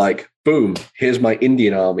and be like, boom, here's my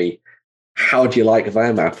Indian army. How do you like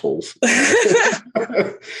them apples?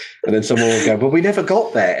 And then someone will go, well, we never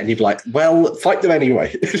got there. And you'd be like, well, fight them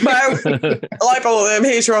anyway. Well, I bought them.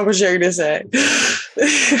 Here's your opportunity.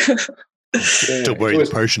 Don't worry, the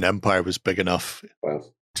Persian Empire was big enough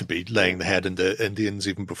to be laying the head into Indians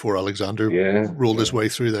even before Alexander rolled his way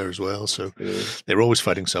through there as well. So they were always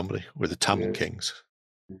fighting somebody. We're the Tamil kings.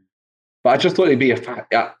 But I just thought it'd be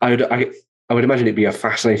I would imagine it'd be a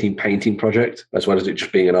fascinating painting project, as well as it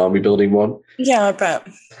just being an army building one. Yeah, I bet.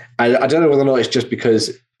 I don't know whether or not it's just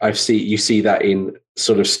because you see that in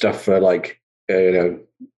sort of stuff for like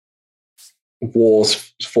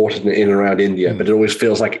wars fought in and around India, but it always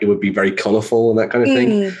feels like it would be very colourful and that kind of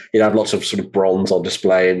thing. You'd have lots of sort of bronze on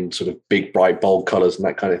display and sort of big, bright, bold colours and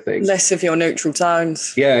that kind of thing. Less of your neutral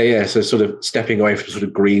tones. Yeah. So sort of stepping away from sort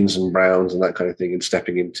of greens and browns and that kind of thing and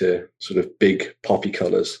stepping into sort of big poppy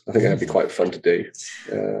colours. I think that'd be quite fun to do.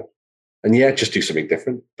 And just do something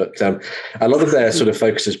different. But a lot of their sort of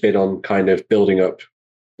focus has been on kind of building up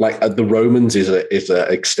Like the Romans is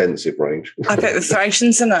a extensive range. I bet the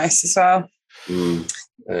Thracians are nice as well.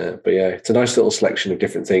 But yeah, it's a nice little selection of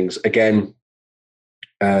different things. Again,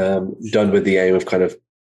 done with the aim of kind of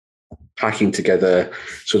packing together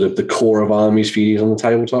sort of the core of armies for you on the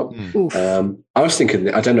tabletop. I was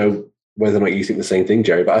thinking, I don't know whether or not you think the same thing,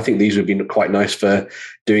 Jerry, but I think these would be quite nice for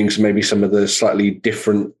doing some of the slightly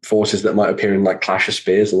different forces that might appear in like Clash of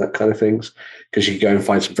Spears and that kind of things, because you can go and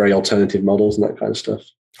find some very alternative models and that kind of stuff.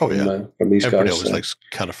 Oh yeah, from these everybody guys. always likes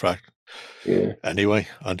Cataphract. Yeah. Anyway,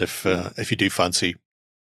 and if you do fancy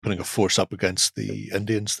putting a force up against the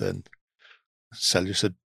Indians, then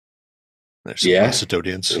Seleucid. There's some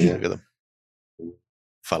Macedonians. Look at them.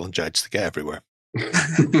 Phalangites to get everywhere.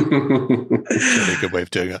 It's really a good way of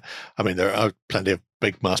doing it. I mean, there are plenty of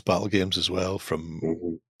big mass battle games as well,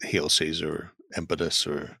 from Hail Caesar, Impetus,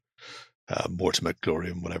 or Mortem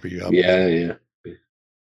Glorium, whatever you have. Yeah.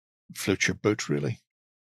 Float your boat, really.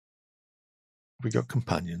 We got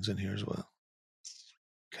companions in here as well.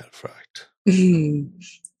 Cataphract.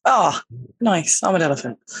 Oh, nice. I'm an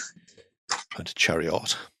elephant. And a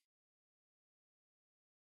chariot.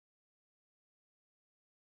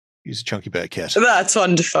 Use a chunky bit of kit. That's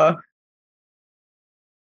wonderful.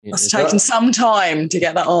 It's taken some time to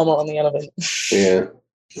get that armor on the elephant. Yeah.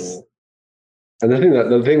 And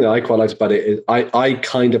the thing that I quite liked about it is I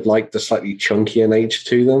kind of like the slightly chunkier nature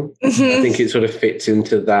to them. I think it sort of fits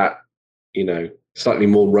into that, slightly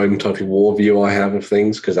more Rome Total War view I have of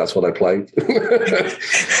things, because that's what I played,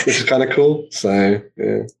 which is kind of cool. So,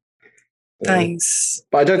 yeah. Nice.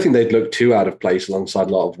 But I don't think they'd look too out of place alongside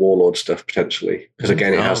a lot of Warlord stuff, potentially, because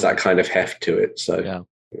again, it has that kind of heft to it. So,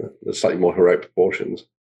 there's slightly more heroic proportions.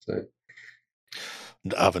 So.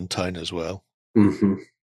 And Aventine as well. Mm-hmm.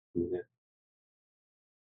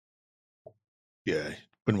 Yeah,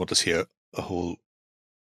 wouldn't want to see a whole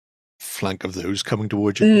flank of those coming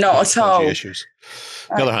towards you. Not at all. Issues.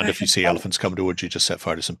 On the other hand, if you see elephants coming towards you, just set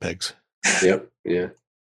fire to some pigs. Yep, yeah.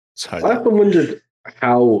 I often wondered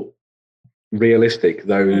how realistic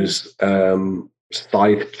those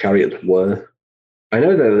scythe chariots were. I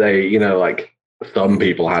know that they, like some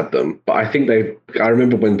people had them, but I think I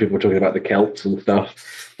remember when people were talking about the Celts and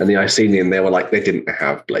stuff and the Icenian, they were like, they didn't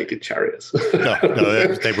have bladed chariots. no,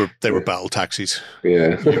 they were battle taxis.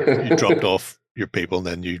 Yeah. you dropped off your people and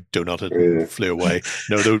then you donated and flew away.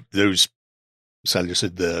 No, those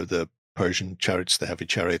Seleucid, the Persian chariots, the heavy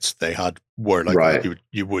chariots, were like that.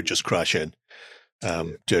 You would just crash in,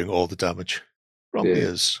 doing all the damage.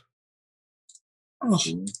 Rompiers. Oh,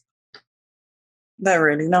 they're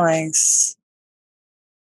really nice.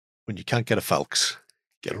 When you can't get a Falx,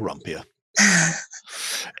 get a Rompier.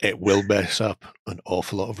 It will mess up an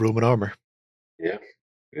awful lot of Roman armor. Yeah.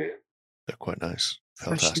 They're quite nice.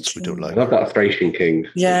 Fantastic. We don't like. I love that Thracian king.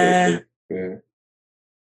 Yeah.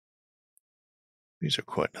 These are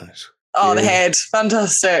quite nice. Oh, the head.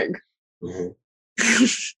 Fantastic. Mm-hmm.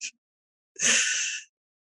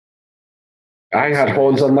 I had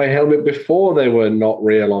horns on my helmet before they were not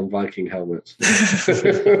real on Viking helmets.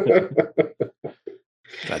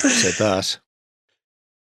 Glad you said that.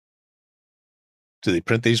 Do they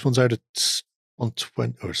print these ones out at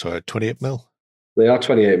 28 mil? They are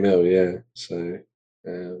 28 mil, yeah. So,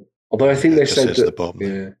 although I think they said that, the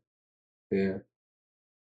bottom. Yeah.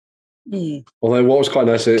 Although what was quite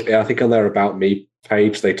nice, I think on their About Me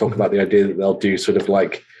page, they talk about the idea that they'll do sort of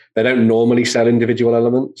like, they don't normally sell individual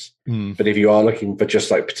elements, but if you are looking for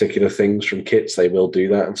just like particular things from kits, they will do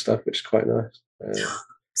that and stuff, which is quite nice.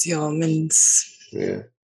 The almonds. Yeah.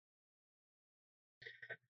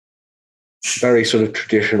 Very sort of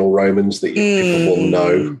traditional Romans that people will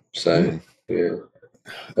know. So, yeah.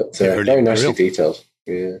 But very nicely detailed.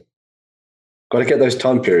 Yeah. Got to get those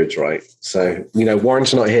time periods right. So,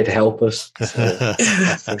 Warren's not here to help us.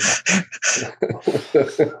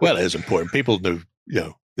 Well, it is important. People know,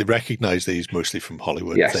 they recognize these mostly from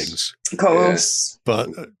Hollywood things. Of course. But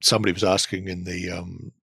somebody was asking in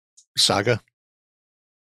the Saga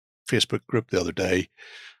Facebook group the other day,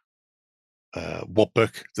 what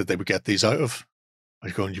book that they would get these out of. I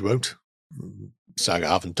was going, you won't. Saga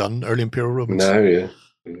haven't done early Imperial Romans. No, yeah.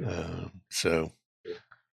 So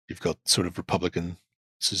you've got sort of Republican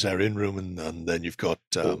Caesarian Roman, and then you've got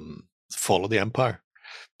Fall of the Empire.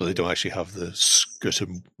 But they don't actually have the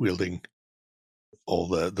scutum wielding all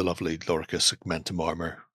the lovely Loricus Segmentum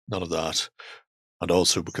armor. None of that. And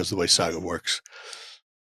also, because the way Saga works,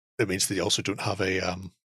 it means they also don't have a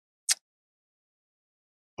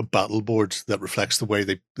battle board that reflects the way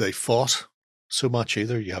they fought so much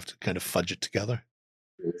either. You have to kind of fudge it together.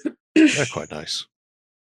 They're quite nice.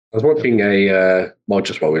 I was watching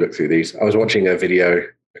just while we look through these, I was watching a video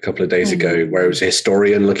a couple of days ago, where it was a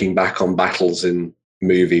historian looking back on battles in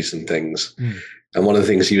movies and things. And one of the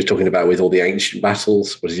things he was talking about with all the ancient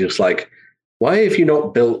battles was he was like, why have you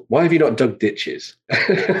not dug ditches?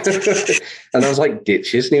 And I was like,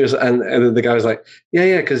 ditches? And he was, and the guy was like,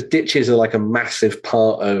 yeah, because ditches are like a massive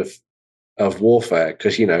part of warfare,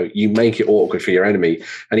 because, you know, you make it awkward for your enemy.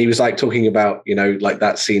 And he was like talking about, you know, like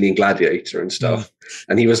that scene in Gladiator and stuff.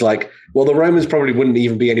 And he was like, well, the Romans probably wouldn't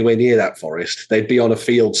even be anywhere near that forest. They'd be on a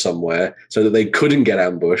field somewhere so that they couldn't get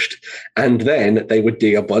ambushed. And then they would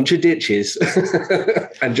dig a bunch of ditches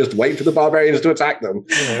and just wait for the barbarians to attack them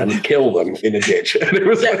and kill them in a ditch. And it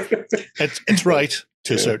was like, it's right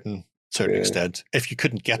to a certain extent. If you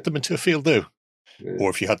couldn't get them into a field, though, or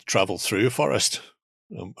if you had to travel through a forest,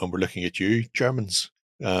 and we're looking at you, Germans,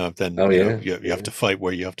 then you have to fight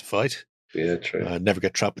where you have to fight. Yeah, true. Never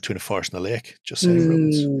get trapped between a forest and a lake. Just saying,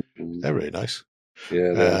 Romans. They're really nice.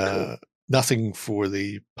 Yeah, cool. Nothing for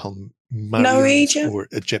the Palmyrians or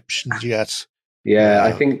Egyptians yet. Yeah,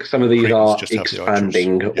 I think some of these are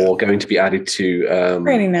expanding or going to be added to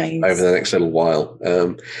really nice over the next little while.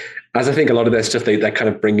 As I think a lot of their stuff they kind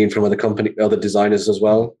of bring in from other designers as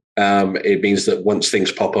well. It means that once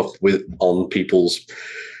things pop up on people's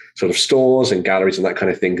sort of stores and galleries and that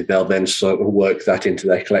kind of thing, they'll then sort of work that into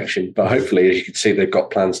their collection. But hopefully, as you can see, they've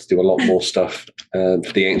got plans to do a lot more stuff for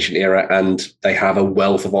the ancient era, and they have a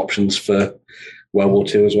wealth of options for World War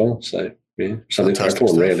II as well. So, yeah, something for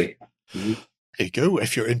everyone, really. There you go.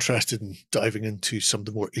 If you're interested in diving into some of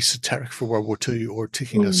the more esoteric for World War II or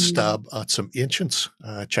taking a stab at some ancients,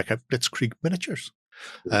 check out Blitzkrieg Miniatures.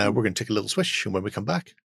 We're going to take a little switch, and when we come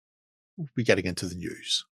back, we'll be getting into the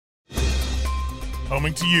news.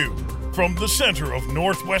 Coming to you from the center of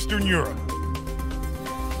Northwestern Europe.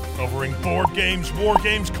 Covering board games, war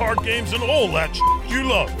games, card games, and all that you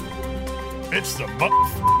love. It's the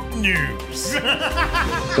news.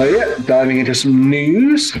 So yeah, diving into some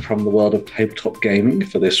news from the world of tabletop gaming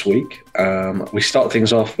for this week. We start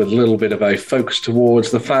things off with a little bit of a focus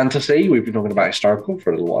towards the fantasy. We've been talking about historical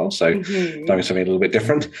for a little while, so doing something a little bit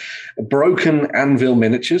different. Broken Anvil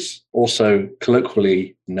Miniatures, also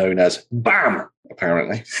colloquially known as BAM,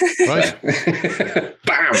 apparently. Right.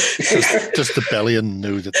 BAM! Does the Bellion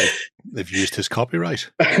know that they've used his copyright?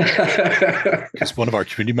 Because one of our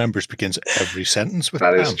community members begins every sentence with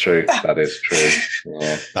That BAM. is true. That is true.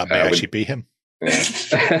 Yeah. That may actually be him.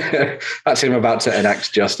 Yeah. That's him about to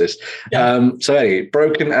enact justice. So anyway,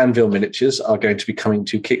 Broken Anvil Miniatures are going to be coming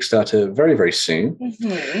to Kickstarter very, very soon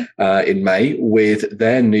in May with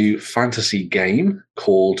their new fantasy game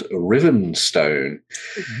called Rivenstone.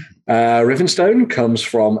 Rivenstone comes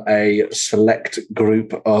from a select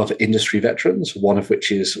group of industry veterans, one of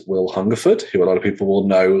which is Will Hungerford, who a lot of people will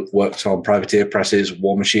know worked on Privateer Press's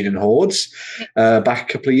War Machine and Hordes back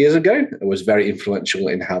a couple of years ago. It was very influential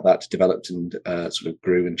in how that developed and sort of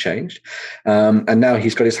grew and changed. And now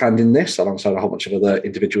he's got his hand in this alongside a whole bunch of other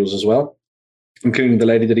individuals as well, including the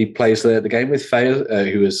lady that he plays the game with,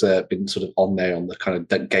 Faye, who has been sort of on there on the kind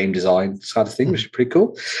of game design side of things, which is pretty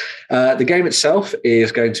cool. The game itself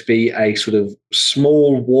is going to be a sort of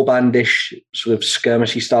small warbandish, sort of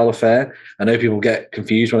skirmishy style affair. I know people get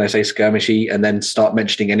confused when I say skirmishy and then start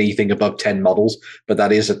mentioning anything above 10 models, but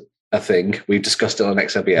that is a thing. We've discussed it on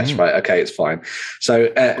XLBS, right? Okay, it's fine. So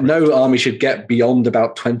no army should get beyond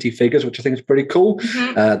about 20 figures, which I think is pretty cool.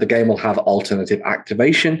 The game will have alternative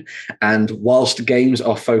activation. And whilst games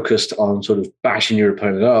are focused on sort of bashing your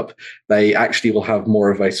opponent up, they actually will have more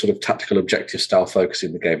of a sort of tactical objective style focus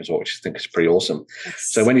in the game as well, which I think is pretty awesome.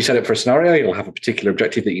 Yes. So when you set it for a scenario, you'll have a particular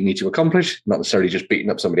objective that you need to accomplish, not necessarily just beating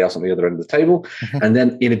up somebody else on the other end of the table. And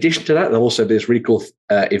then in addition to that, there'll also be this really cool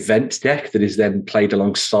event deck that is then played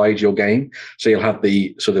alongside your game. So you'll have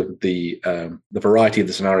the sort of the variety of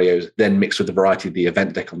the scenarios then mixed with the variety of the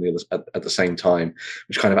event deck on the other at the same time,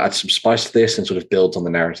 which kind of adds some spice to this and sort of builds on the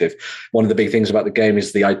narrative. One of the big things about the game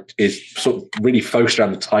is sort of really focused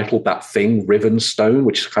around the title, that thing, Rivenstone,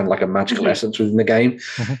 which is kind of like a magical essence within the game.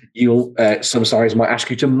 You'll some scenarios might ask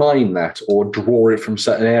you to mine that or draw it from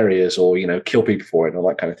certain areas or, you know, kill people for it and all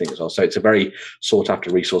that kind of thing as well. So it's a very sought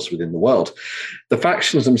after resource within the world. The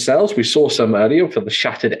factions themselves, we saw some earlier for the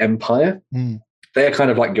Shattered Empire. They're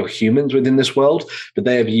kind of like your humans within this world, but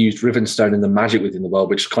they have used Rivenstone and the magic within the world,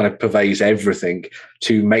 which kind of pervades everything,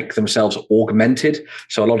 to make themselves augmented.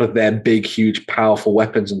 So a lot of their big, huge, powerful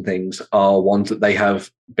weapons and things are ones that they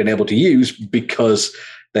have been able to use because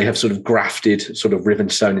they have sort of grafted sort of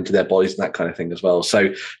Rivenstone into their bodies and that kind of thing as well.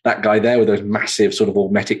 So that guy there with those massive sort of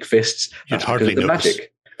augmetic fists, you'd hardly notice.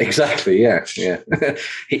 Magic. Exactly. Yeah.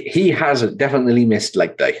 he has definitely missed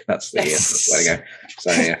leg day. That's the way to go.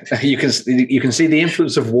 So yeah, you can see the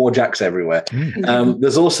influence of Warjacks everywhere.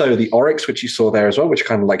 There's also the Oryx, which you saw there as well, which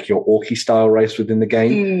kind of like your Orky style race within the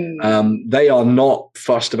game. They are not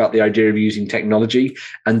fussed about the idea of using technology,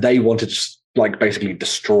 and they want to just like basically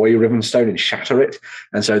destroy Rivenstone and shatter it.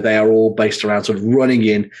 And so they are all based around sort of running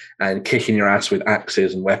in and kicking your ass with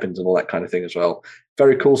axes and weapons and all that kind of thing as well.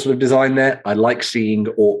 Very cool sort of design there. I like seeing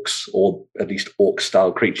orcs, or at least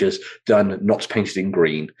orc-style creatures, done not painted in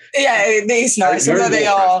green. Yeah, it is nice. Although they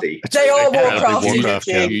are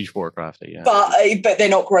Warcrafty. Huge Warcrafty, yeah. But they're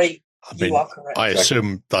not green. I mean, you are correct. I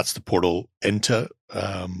assume that's the portal into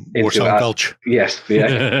Warsong Gulch. Yes,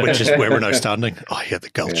 yeah. Which is where we're now standing. Oh, yeah, the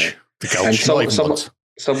Gulch. Yeah. The Gulch.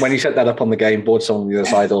 So when you set that up on the game board, someone on the other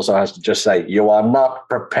side also has to just say, "You are not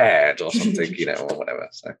prepared," or something, or whatever.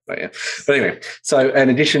 So, but anyway, so in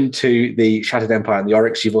addition to the Shattered Empire and the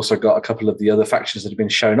Oryx, you've also got a couple of the other factions that have been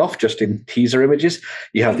shown off just in teaser images.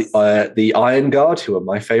 You have the Iron Guard, who are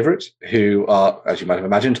my favourite, who are, as you might have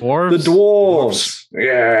imagined, the Dwarves.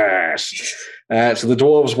 Yes. So the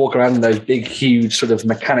Dwarves walk around in those big, huge, sort of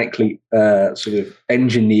mechanically sort of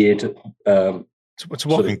engineered. It's a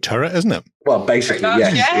walking turret, isn't it? Well, basically,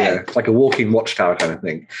 yeah. It's like a walking watchtower kind of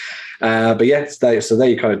thing. But yeah, so there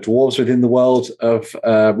you kind of dwarves within the world of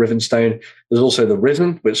Rivenstone. There's also the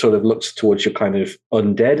Risen, which sort of looks towards your kind of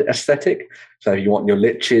undead aesthetic. So you want your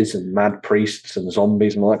liches and mad priests and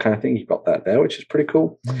zombies and all that kind of thing. You've got that there, which is pretty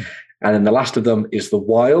cool. And then the last of them is the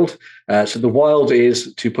Wild. So the Wild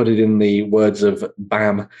is, to put it in the words of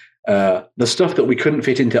Bam, the stuff that we couldn't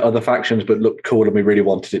fit into other factions but looked cool and we really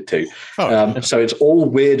wanted it to. So it's all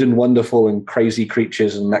weird and wonderful and crazy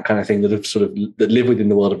creatures and that kind of thing that have that live within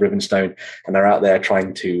the world of Rivenstone, and they're out there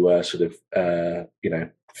trying to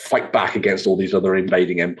fight back against all these other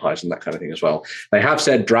invading empires and that kind of thing as well. They have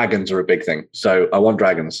said dragons are a big thing, so I want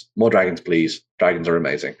dragons. More dragons, please. Dragons are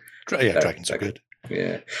amazing. Dragons are good.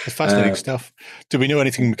 Yeah, it's fascinating stuff. Do we know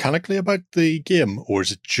anything mechanically about the game, or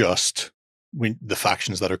is it just the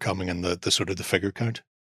factions that are coming and the sort of the figure count?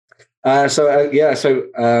 I was saying,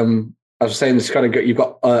 this kind of you've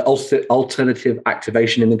got alternative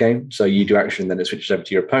activation in the game. So you do action, then it switches over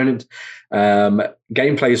to your opponent.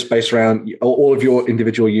 Gameplay is based around all of your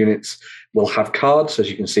individual units will have cards, as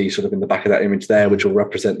you can see sort of in the back of that image there, which will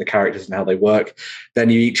represent the characters and how they work. Then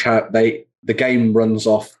you each have the game runs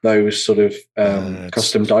off those sort of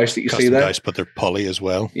custom dice that you see there. Dice, but they're poly as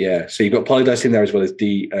well. Yeah, so you've got poly dice in there as well as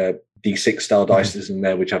D6 style dice in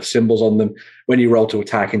there, which have symbols on them. When you roll to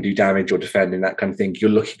attack and do damage or defend and that kind of thing, you're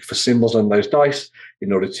looking for symbols on those dice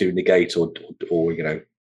in order to negate or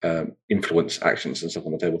influence actions and stuff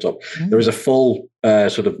on the tabletop. There is a full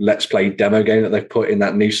sort of Let's Play demo game that they've put in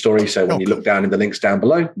that news story. So when you look down in the links down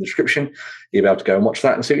below in the description, you'll be able to go and watch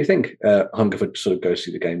that and see what you think. Hungerford sort of goes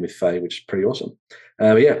through the game with Faye, which is pretty awesome.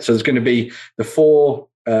 So there's going to be the 5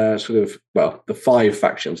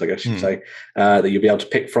 factions, I guess you'd say, that you'll be able to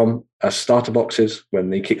pick from as starter boxes when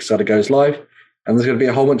the Kickstarter goes live. And there's going to be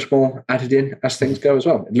a whole bunch more added in as things go as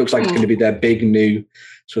well. It looks like it's going to be their big new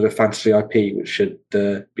sort of fantasy IP, which should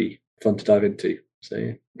be fun to dive into. So,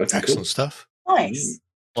 yeah, excellent stuff. Nice.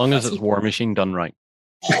 As long as it's War Machine done right.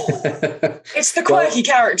 It's the quirky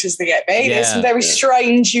characters that get me. There's some very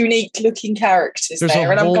strange, unique-looking characters there,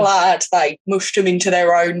 and I'm glad they mushed them into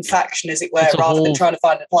their own faction, as it were, rather than trying to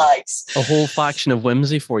find a place. A whole faction of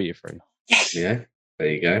whimsy for you, Free. Yeah, there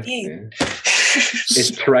you go. Yeah.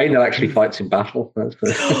 It's terrain that actually fights in battle. That's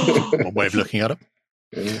one way of looking at it.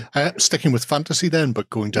 Yeah. Sticking with fantasy then, but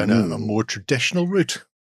going down a more traditional route.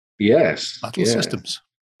 Yes. Battle systems.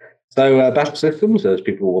 So battle systems, as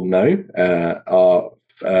people will know, are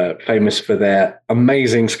famous for their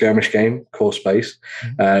amazing skirmish game, Core Space,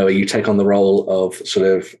 where you take on the role of sort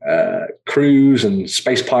of crews and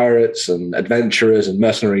space pirates and adventurers and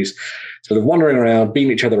mercenaries, sort of wandering around,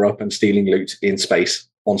 beating each other up and stealing loot in space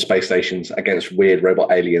on space stations against weird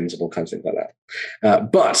robot aliens and all kinds of things like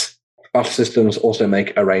that. But Battle Systems also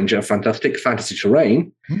make a range of fantastic fantasy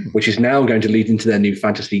terrain, which is now going to lead into their new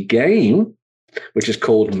fantasy game, which is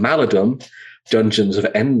called Maladum Dungeons of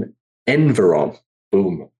Enveron.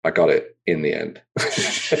 Boom, I got it in the end.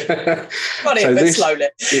 Got it, but slowly.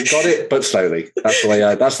 You got it, but slowly. That's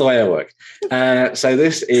the way I work. So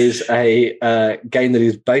this is a game that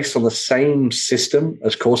is based on the same system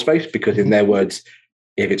as Core Space, because in their words,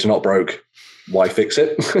 if it's not broke, why fix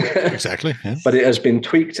it? Exactly. Yeah. But it has been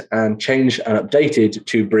tweaked and changed and updated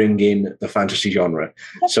to bring in the fantasy genre.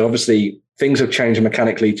 So obviously things have changed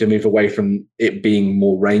mechanically to move away from it being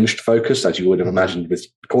more ranged focused, as you would have imagined with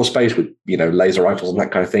Core Space, with laser rifles and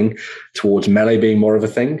that kind of thing, towards melee being more of a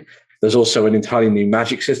thing. There's also an entirely new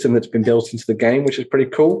magic system that's been built into the game, which is pretty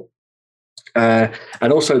cool. And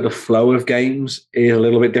also the flow of games is a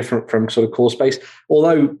little bit different from sort of Core Space,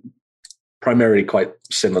 although primarily quite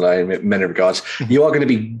similar in many regards. You are going to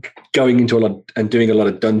be going into a lot and doing a lot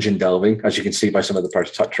of dungeon delving, as you can see by some of the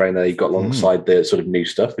prototype terrain there you've got alongside the sort of new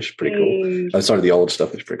stuff, which is pretty cool. Sorry, the old stuff,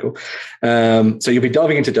 which is pretty cool. So you'll be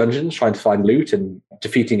delving into dungeons, trying to find loot and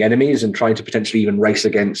defeating enemies and trying to potentially even race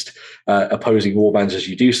against opposing warbands as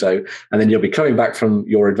you do so. And then you'll be coming back from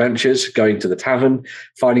your adventures, going to the tavern,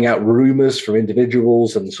 finding out rumors from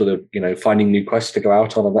individuals and sort of, finding new quests to go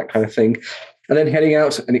out on and that kind of thing. And then heading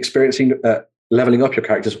out and experiencing, leveling up your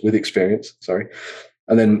characters with experience,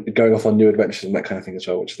 and then going off on new adventures and that kind of thing as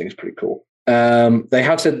well, which I think is pretty cool. They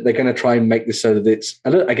have said they're going to try and make this so that it's, a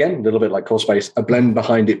little bit like Core Space, a blend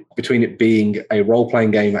between it being a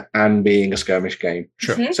role-playing game and being a skirmish game.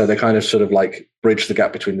 Sure. Mm-hmm. So they kind of sort of like bridge the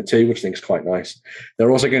gap between the two, which I think is quite nice.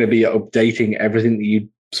 They're also going to be updating everything that you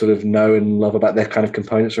sort of know and love about their kind of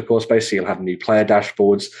components for Core Space. So you'll have new player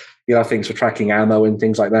dashboards, you'll have things for tracking ammo and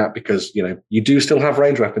things like that, because, you do still have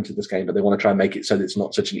range weapons in this game, but they want to try and make it so that it's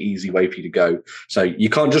not such an easy way for you to go. So you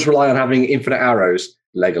can't just rely on having infinite arrows,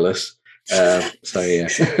 Legolas. So yeah,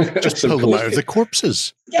 just pull them out of the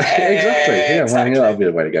corpses. Yeah, exactly. Yeah, exactly. Well, that'll be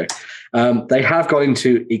the way to go. They have gone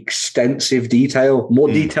into extensive detail, more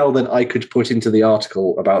detail than I could put into the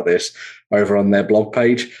article about this over on their blog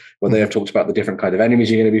page, where they have talked about the different kind of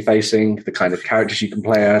enemies you're going to be facing, the kind of characters you can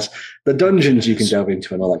play as, the dungeons you can delve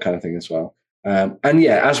into, and all that kind of thing as well. And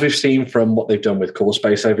yeah, as we've seen from what they've done with Core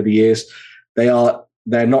Space over the years,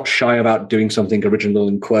 they're not shy about doing something original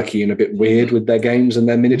and quirky and a bit weird with their games and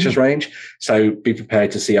their miniatures range. So be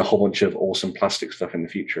prepared to see a whole bunch of awesome plastic stuff in the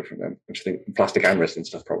future from them, which I think plastic and resin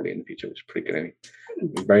stuff probably in the future, which is pretty good. Anyway.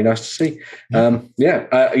 Very nice to see.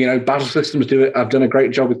 Battle Systems have done a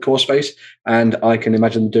great job with Core Space, and I can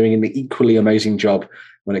imagine them doing an equally amazing job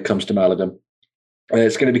when it comes to Maladam.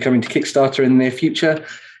 It's going to be coming to Kickstarter in the near future.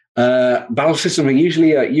 Battle Systems are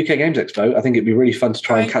usually at UK Games Expo. I think it'd be really fun to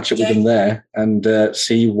try and catch up with them there and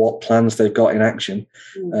see what plans they've got in action.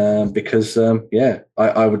 Because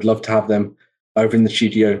I would love to have them over in the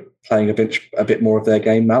studio playing a bit more of their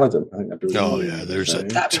game, Maladam. I think that'd be really cool. There's a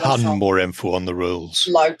ton more info on the rules.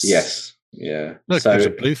 Loads. Yes. Yeah. Look, there's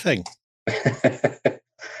a blue thing.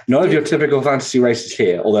 None of your typical fantasy races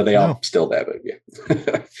here, although they are still there, but yeah.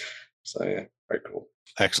 So yeah, very cool.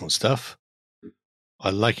 Excellent stuff.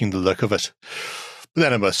 I'm liking the look of it. But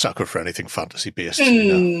then I'm a sucker for anything fantasy based.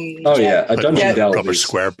 Oh yeah, a dungeon delve. Proper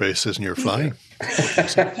square bases and you're flying.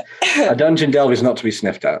 A dungeon delve is not to be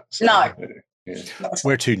sniffed at. So. No. Yeah.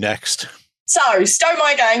 Where to next? So,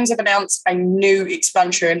 Stonemaier Games have announced a new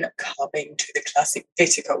expansion coming to the classic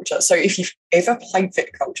Viticulture. So, if you've ever played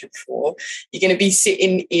Viticulture before, you're going to be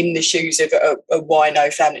sitting in the shoes of a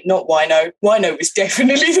wino family. Not wino. Wino was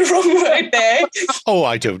definitely the wrong word there. Oh,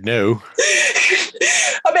 I don't know.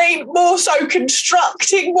 I mean, more so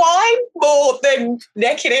constructing wine more than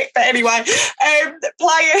necking it. But anyway,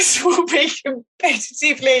 players will be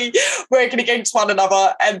competitively working against one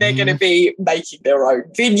another, and they're going to be making their own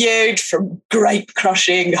vineyard from grape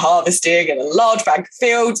crushing, harvesting, and a large bag of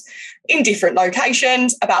fields in different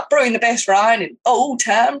locations about brewing the best wine in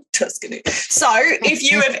old-time Tuscany. So if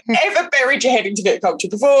you have ever buried your head into viticulture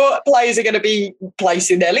before, players are going to be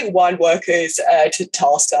placing their little wine workers to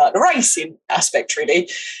task out the racing aspect, really.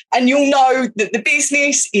 And you'll know that the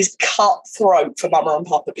business is cutthroat for mama and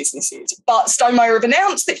papa businesses. But Stonemaier have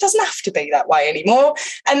announced that it doesn't have to be that way anymore,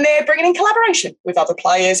 and they're bringing in collaboration with other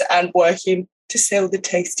players and working to sell the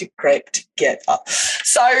tasted grape together.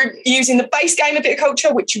 So using the base game of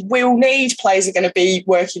viticulture, which you will need, players are going to be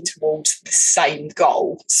working towards the same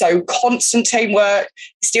goal. So constant teamwork,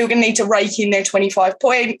 you're still going to need to rake in their 25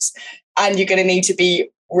 points, and you're going to need to be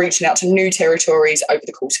reaching out to new territories over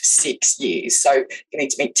the course of 6 years. So you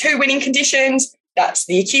need to meet 2 winning conditions. That's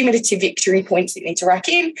the accumulative victory points that you need to rack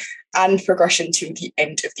in and progression to the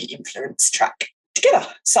end of the influence track together.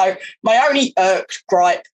 So my only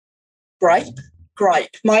gripe about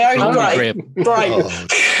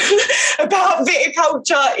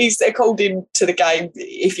viticulture is, according to the game,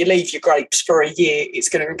 if you leave your grapes for a year, it's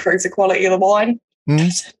going to improve the quality of the wine.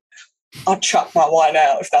 I'd chuck my wine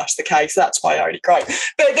out if that's the case. That's my only gripe.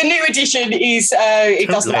 But the new edition is it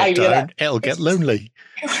doesn't alienate. It'll get lonely.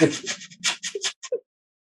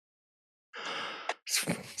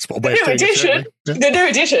 The new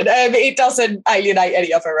edition, it doesn't alienate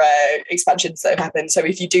any other expansions that have happened. So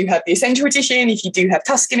if you do have the Essential Edition, if you do have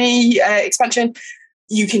Tuscany expansion,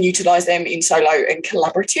 you can utilise them in solo and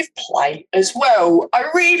collaborative play as well. I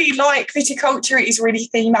really like viticulture. It is really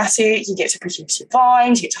thematic. You get to produce your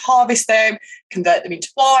vines, you get to harvest them, convert them into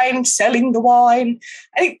wine, selling the wine,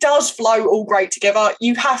 and it does flow all great together.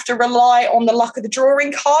 You have to rely on the luck of the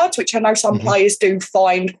drawing cards, which I know some players do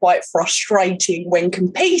find quite frustrating when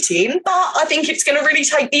competing, but I think it's going to really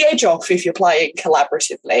take the edge off if you're playing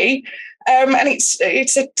collaboratively. And it's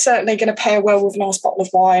certainly going to pair well with a nice bottle of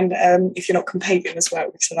wine if you're not competing as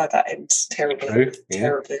well, because I know that ends terribly. It's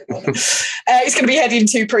going to be heading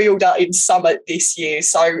to pre-order in summer this year,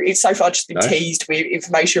 so it's so far just been teased with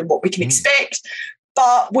information on what we can expect.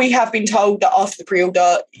 But we have been told that after the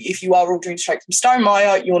pre-order, if you are ordering straight from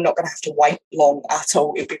Stonemaier, you're not going to have to wait long at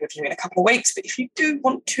all. It'll be with you in a couple of weeks. But if you do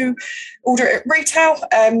want to order it at retail,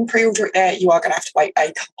 pre-order it there, you are going to have to wait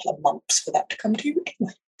a couple of months for that to come to you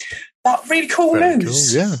anyway. But really cool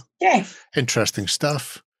news. Cool, yeah. Interesting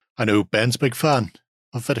stuff. I know Ben's a big fan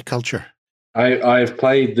of viticulture. I've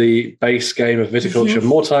played the base game of viticulture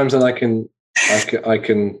more times than I can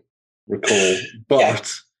recall.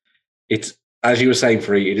 But it's, as you were saying,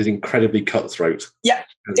 Free, it is incredibly cutthroat. Yeah,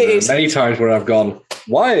 it is. Many times where I've gone,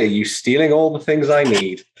 why are you stealing all the things I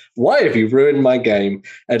need? Why have you ruined my game?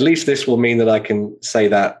 At least this will mean that I can say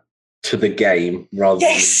that to the game rather than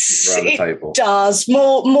around the table. It does.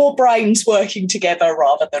 More brains working together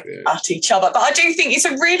rather than at each other. But I do think it's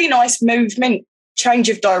a really nice movement, change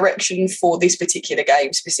of direction for this particular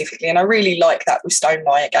game specifically. And I really like that with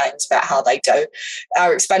Stonemaier games about how they do.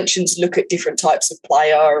 Our expansions look at different types of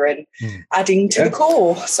player and adding to the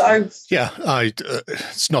core. So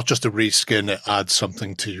it's not just a reskin, it adds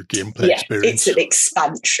something to your gameplay experience. It's an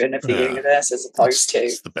expansion of the universe as opposed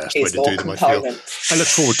to the best way to do them, I feel. I look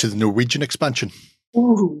forward to the Norwegian expansion.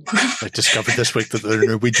 Ooh. I discovered this week that there are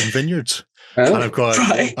Norwegian vineyards. And I've gone,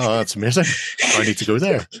 oh, that's amazing. I need to go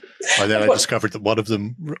there. And then I discovered that one of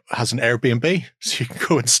them has an Airbnb, so you can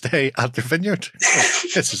go and stay at their vineyard.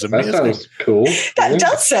 This is amazing. That sounds cool. That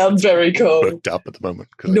does sound very cool. Booked up at the moment.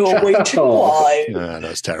 Norwegian wine. No,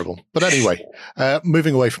 it's terrible. But anyway,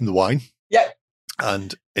 moving away from the wine. Yep.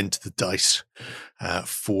 And into the dice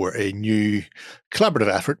for a new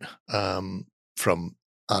collaborative effort from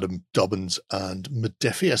Adam Dobbins and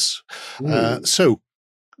Modiphius. So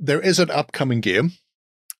there is an upcoming game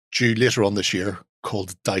due later on this year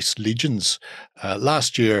called Dice Legions.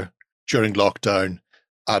 Last year, during lockdown,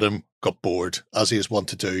 Adam got bored, as he is wont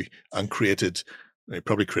to do, and he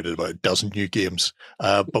probably created about a dozen new games.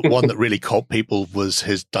 But one that really caught people was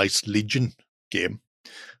his Dice Legion game.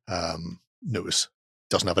 Notice,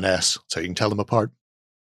 doesn't have an S, so you can tell them apart.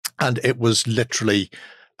 And it was literally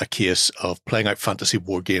a case of playing out fantasy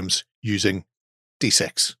war games using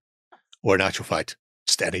D6, or in actual fact,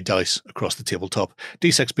 just any dice across the tabletop,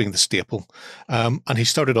 D6 being the staple. And he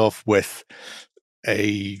started off with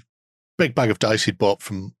a big bag of dice he'd bought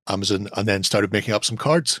from Amazon and then started making up some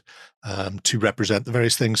cards to represent the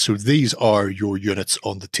various things. So these are your units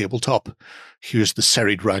on the tabletop. Here's the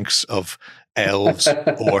serried ranks of elves,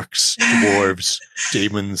 orcs, dwarves,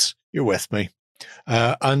 demons. You're with me.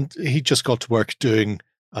 And he just got to work doing,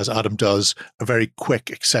 as Adam does, a very quick,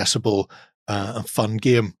 accessible, and fun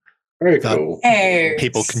game that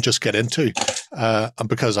people can just get into. And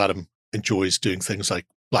because Adam enjoys doing things like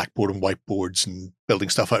blackboard and whiteboards and building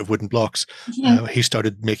stuff out of wooden blocks, he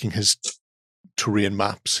started making his terrain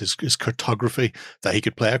maps, his cartography that he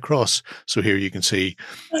could play across. So here you can see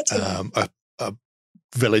a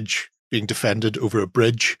village being defended over a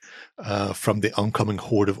bridge from the oncoming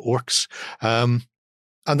horde of orcs. And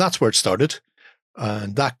that's where it started.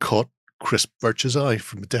 And that caught Chris Birch's eye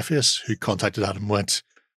from Modiphius, who contacted Adam and went,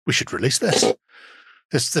 we should release this.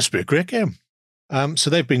 This would be a great game. So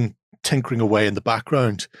they've been tinkering away in the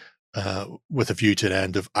background with a view to an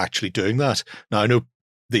end of actually doing that. Now, I know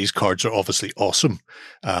these cards are obviously awesome.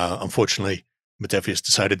 Unfortunately, Modiphius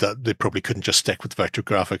decided that they probably couldn't just stick with vector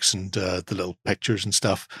graphics and the little pictures and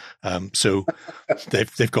stuff. So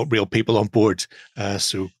they've got real people on board.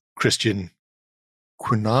 So Christian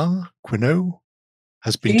Quinault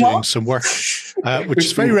has been doing some work, which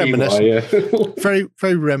is very reminiscent, very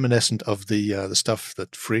very reminiscent of the stuff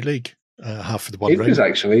that Free League have for the One Ring. It is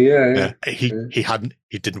actually,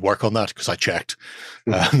 He didn't work on that because I checked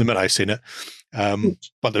the minute I seen it.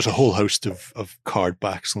 But there's a whole host of card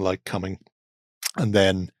backs and like coming, and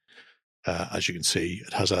then as you can see,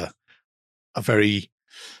 it has a very,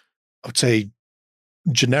 I would say,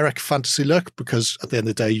 generic fantasy look, because at the end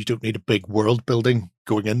of the day you don't need a big world building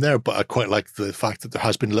going in there, but I quite like the fact that there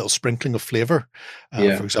has been a little sprinkling of flavour.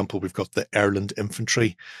 For example, we've got the Ireland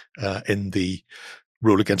infantry in the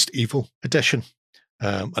Roll Against Evil edition,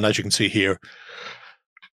 and as you can see here,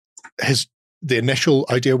 his the initial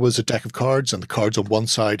idea was a deck of cards, and the cards on one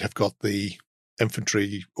side have got the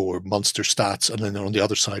infantry or monster stats, and then on the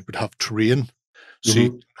other side would have terrain. So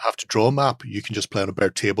you have to draw a map. You can just play on a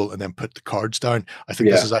bare table and then put the cards down. I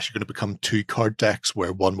think this is actually going to become 2 card decks,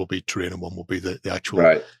 where one will be terrain and one will be the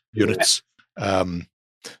actual units.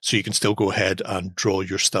 So you can still go ahead and draw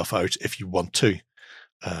your stuff out if you want to,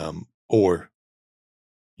 or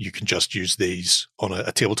you can just use these on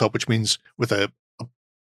a tabletop, which means with a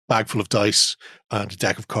bag full of dice and a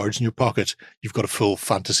deck of cards in your pocket, you've got a full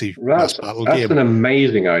fantasy mass battle game. That's an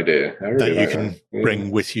amazing idea. That you can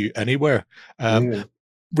bring with you anywhere.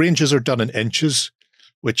 Ranges are done in inches,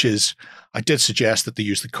 which is, I did suggest that they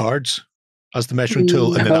use the cards as the measuring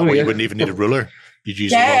tool, and then that way you wouldn't even need a ruler. You'd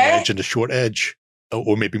use a long edge and a short edge,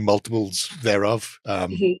 or maybe multiples thereof.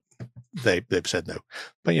 They've said no,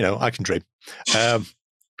 but I can dream.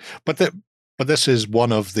 But this is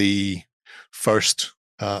one of the first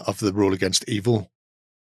of the Roll Against Evil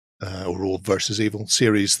or Roll versus Evil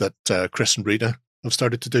series that Chris and Rita have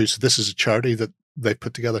started to do. So this is a charity that they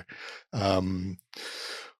put together at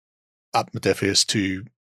Modiphius to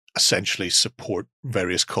essentially support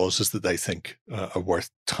various causes that they think are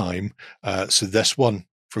worth time. So this one,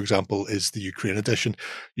 for example, is the Ukraine edition.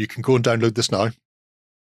 You can go and download this now.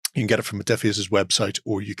 You can get it from Modiphius' website,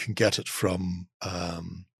 or you can get it from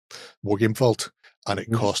Wargame Vault, and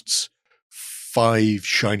it costs $5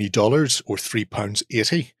 shiny or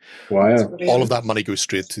 £3.80. Wow! All of that money goes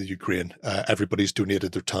straight to the Ukraine. Everybody's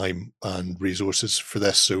donated their time and resources for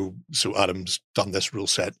this. So Adam's done this rule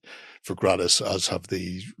set for gratis, as have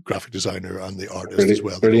the graphic designer and the artist as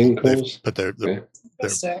well. Brilliant. They've put their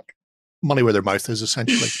money where their mouth is,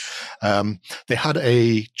 essentially. They had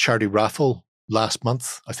a charity raffle last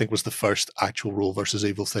month. I think was the first actual Roll versus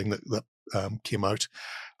Evil thing that came out.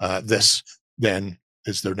 This then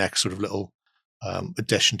is their next sort of little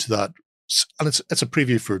addition to that, and it's a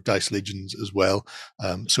preview for Dice Legions as well.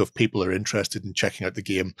 So if people are interested in checking out the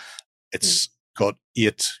game, it's got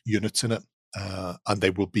 8 units in it, and they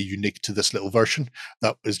will be unique to this little version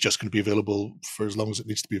that is just going to be available for as long as it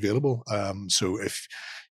needs to be available. So if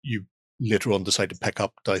you later on decide to pick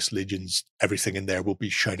up Dice Legions, everything in there will be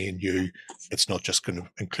shiny and new. It's not just going to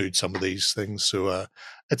include some of these things. So I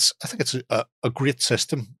think it's a great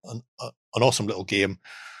system, an awesome little game.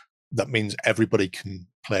 That means everybody can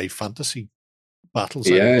play fantasy battles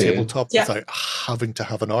on the tabletop without having to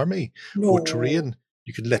have an army or terrain.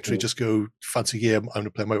 You can literally just go, fancy game, I'm going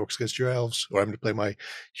to play my orcs against your elves, or I'm going to play my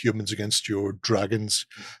humans against your dragons,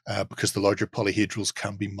 because the larger polyhedrals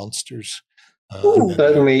can be monsters.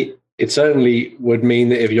 It certainly would mean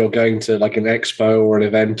that if you're going to like an expo or an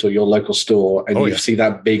event or your local store and you see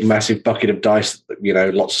that big, massive bucket of dice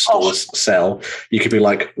that, lots of stores sell, you could be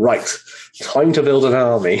like, right, time to build an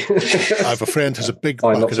army. I have a friend who's a big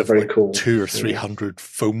bucket of like 200 or 300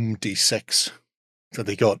 foam D6 that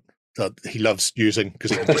they got that he loves using because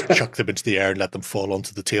he can just chuck them into the air and let them fall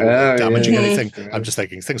onto the table without damaging anything. I'm just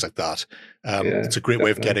thinking things like that. It's a great way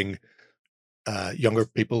of getting younger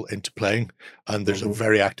people into playing, and there's a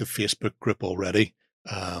very active Facebook group already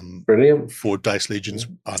brilliant for Dice Legions,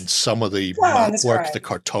 and some of the map work, the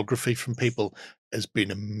cartography from people has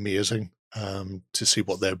been amazing to see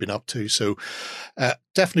what they've been up to. So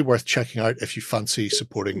definitely worth checking out if you fancy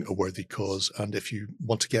supporting a worthy cause, and if you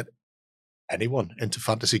want to get anyone into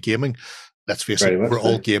fantasy gaming. Let's face it, we're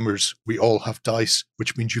all gamers. We all have dice,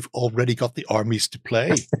 which means you've already got the armies to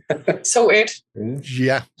play. Sorted.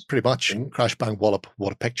 Yeah, pretty much. Crash, bang, wallop,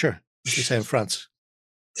 what a picture. As they say in France.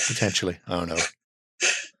 Potentially. I don't know.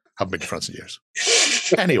 Haven't been to France in years.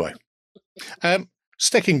 Anyway,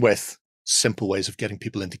 sticking with simple ways of getting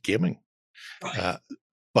people into gaming,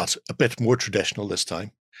 but a bit more traditional this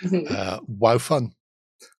time. WowFun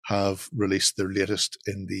have released their latest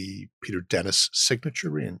in the Peter Dennis signature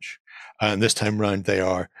range. And this time round, they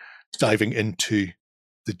are diving into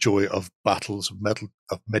the joy of battles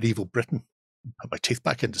of medieval Britain. Put my teeth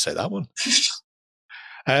back in to say that one.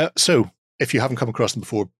 So if you haven't come across them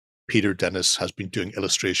before, Peter Dennis has been doing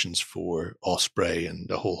illustrations for Osprey and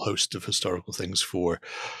a whole host of historical things for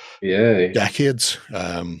decades.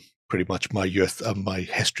 Pretty much my youth and my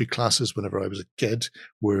history classes whenever I was a kid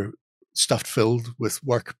were stuffed filled with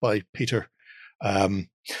work by Peter.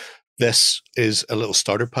 This is a little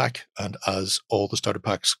starter pack, and as all the starter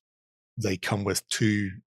packs, they come with 2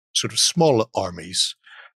 sort of small armies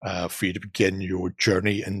for you to begin your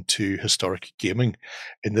journey into historic gaming.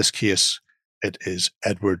 In this case, it is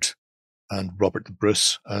Edward and Robert the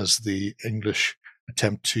Bruce as the English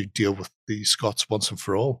attempt to deal with the Scots once and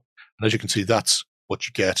for all. And as you can see, that's what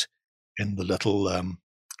you get in the little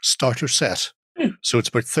starter set. So it's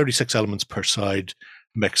about 36 elements per side,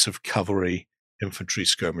 mix of cavalry infantry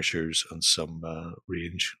skirmishers and some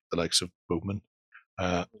range, the likes of bowmen.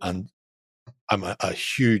 And I'm a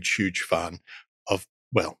huge fan of,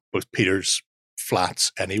 well, both Peter's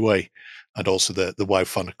flats anyway, and also the WoW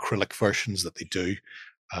Fun acrylic versions that they do,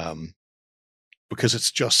 because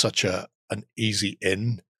it's just such an easy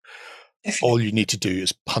in. All you need to do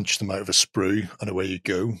is punch them out of a sprue and away you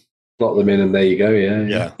go. Slot them in and there you go,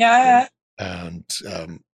 yeah. And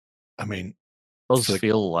I mean, it does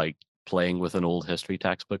feel like playing with an old history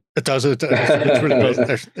textbook. It does. It really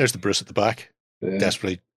does. There's the Bruce at the back,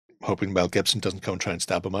 desperately hoping Mel Gibson doesn't come and try and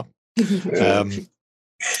stab him up.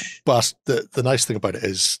 But the nice thing about it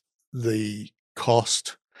is the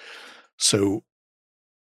cost. So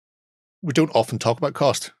we don't often talk about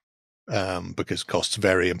cost because costs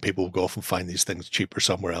vary and people will go off and find these things cheaper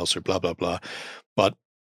somewhere else or blah, blah, blah. But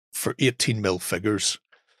for 18mm figures,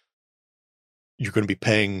 you're going to be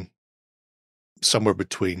paying somewhere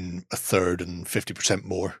between a third and 50%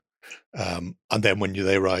 more. And then when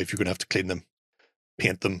they arrive, you're going to have to clean them,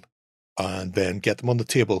 paint them, and then get them on the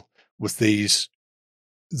table. With these,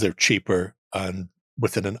 they're cheaper, and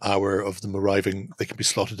within an hour of them arriving, they can be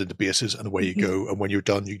slotted into bases, and away you go. And when you're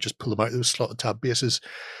done, you just pull them out of those slotted tab bases,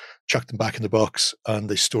 chuck them back in the box, and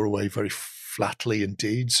they store away very flatly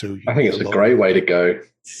indeed. So I think it's a great way to go.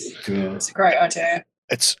 Yeah. It's a great idea.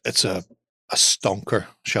 It's a stonker,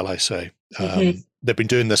 shall I say. They've been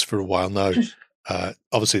doing this for a while now.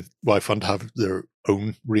 Obviously, WoW Fund have their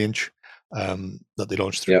own range that they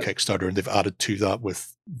launched through Kickstarter, and they've added to that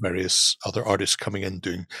with various other artists coming in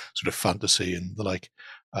doing sort of fantasy and the like.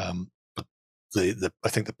 But I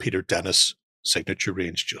think the Peter Dennis signature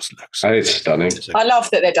range just looks stunning. Amazing. I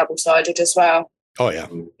love that they're double-sided as well. Oh yeah,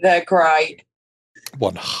 they're great.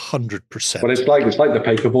 100%. Well, it's like the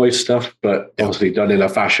Paperboy stuff, but obviously done in a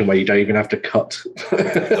fashion where you don't even have to cut.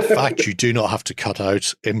 The fact you do not have to cut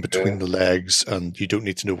out in between the legs, and you don't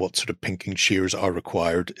need to know what sort of pinking shears are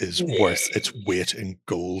required, is worth its weight in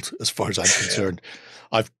gold, as far as I'm concerned.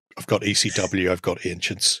 I've got ECW, I've got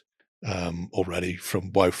Ancients already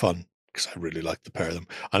from WoW Fun, because I really like the pair of them,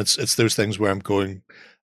 and it's those things where I'm going,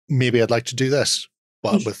 maybe I'd like to do this,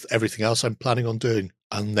 but with everything else I'm planning on doing,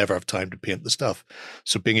 I'll never have time to paint the stuff.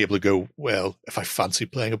 So being able to go, well, if I fancy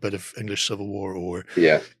playing a bit of English Civil War or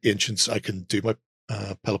Ancients, I can do my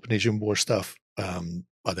Peloponnesian War stuff and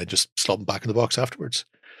then just slot them back in the box afterwards.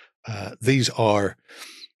 These are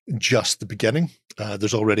just the beginning.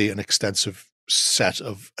 There's already an extensive set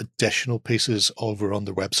of additional pieces over on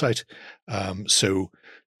their website. So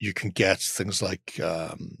you can get things like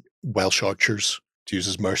Welsh archers to use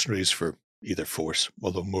as mercenaries for either force,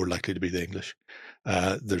 although more likely to be the English.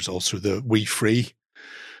 There's also the Wee Free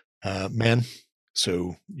men.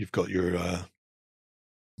 So you've got your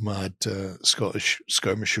mad Scottish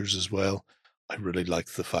skirmishers as well. I really like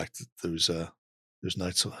the fact that those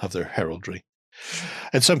knights have their heraldry.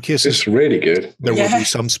 In some cases, it's really good. There will be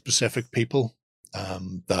some specific people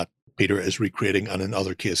that Peter is recreating, and in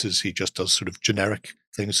other cases, he just does sort of generic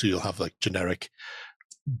things. So you'll have like generic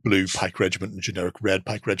blue pike regiment and generic red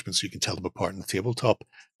pike regiment, so you can tell them apart in the tabletop.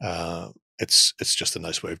 It's just a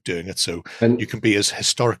nice way of doing it. So you can be as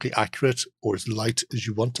historically accurate or as light as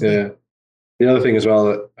you want to be. The other thing as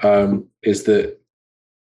well is that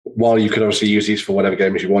while you can obviously use these for whatever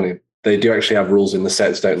games you wanted, they do actually have rules in the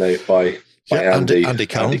sets, don't they? By Andy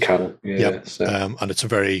Cannell. And it's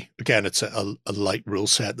it's a light rule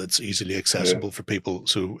set that's easily accessible for people.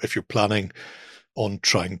 So if you're planning on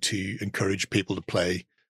trying to encourage people to play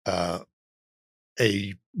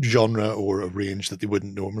a genre or a range that they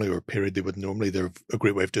wouldn't normally, or a period they wouldn't normally, they're a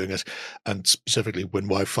great way of doing it. And specifically when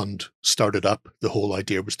WoW Fund started up, the whole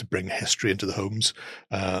idea was to bring history into the homes.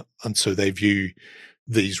 And so they view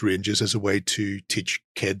these ranges as a way to teach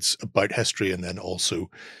kids about history and then also,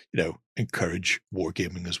 encourage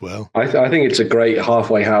wargaming as well. I think it's a great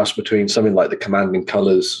halfway house between something like the Command and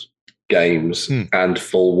Colours games and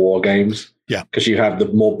full war games. Yeah. Because you have the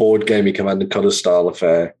more board gamey Command and Colours style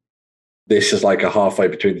affair. This is like a halfway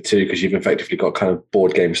between the two because you've effectively got kind of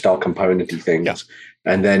board game style component-y things. Yeah.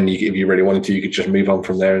 And then if you really wanted to, you could just move on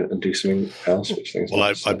from there and do something else.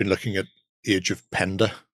 I've been looking at Age of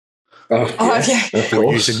Penda.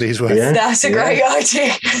 We're using these words. That's a great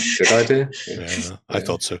idea. Good idea. I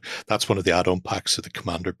thought so. That's one of the add-on packs of the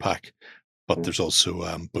Commander pack. But there's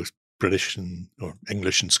also both British or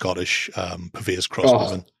English and Scottish Purveyor's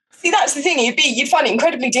Crossbowmen. See, that's the thing. You'd find it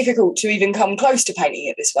incredibly difficult to even come close to painting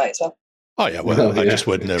it this way as well. Oh yeah, well, I just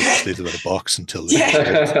wouldn't just leave them in a box until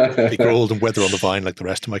they grow old and wither on the vine like the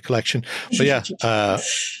rest of my collection. But yeah,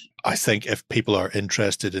 I think if people are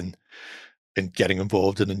interested in getting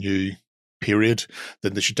involved in a new period,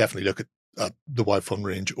 then they should definitely look at the Wild Fun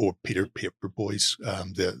range or Peter Paperboys,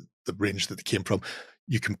 the range that they came from,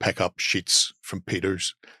 you can pick up sheets from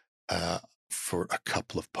Peter's for a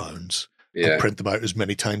couple of £. And print them out as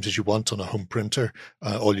many times as you want on a home printer.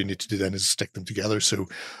 All you need to do then is stick them together. So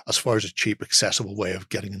as far as a cheap, accessible way of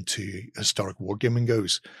getting into historic wargaming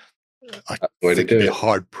goes, I think it'd be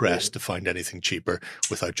hard-pressed to find anything cheaper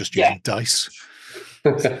without just using dice.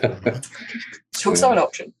 It's also an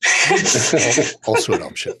option. Also an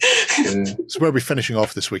option. So where are we finishing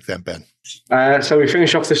off this week then, Ben? So we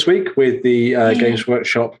finish off this week with the Games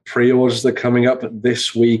Workshop pre-orders that are coming up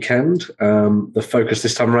this weekend. The focus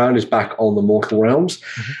this time around is back on the Mortal Realms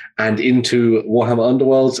and into Warhammer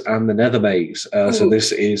Underworlds and the Nethermaze. So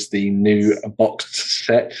this is the new boxed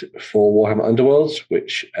set for Warhammer Underworlds,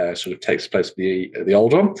 which sort of takes place of the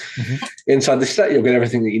old one. Inside the set, you'll get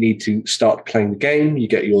everything that you need to start playing the game. You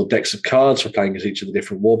get your decks of cards for playing as each of the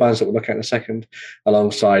different warbands that we'll look at in a second,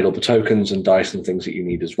 alongside all the tokens and dice and things that you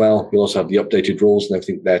need as well. You'll also have the updated rules and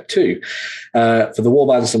everything there too. For the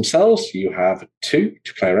warbands themselves, you have 2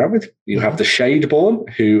 to play around with. You have the Shadeborn,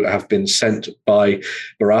 who have been sent by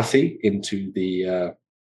Barathi into the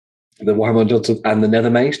Warhammer Underworlds and the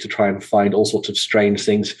Nethermaze to try and find all sorts of strange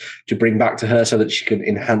things to bring back to her so that she can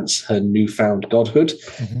enhance her newfound godhood.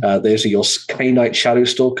 Those are your Khainite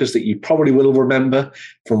Shadowstalkers that you probably will remember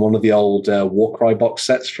from one of the old Warcry box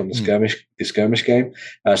sets from the Skirmish game.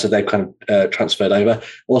 So they've kind of transferred over.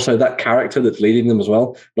 Also, that character that's leading them as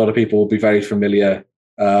well, a lot of people will be very familiar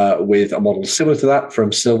with a model similar to that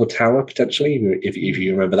from Silver Tower, potentially, if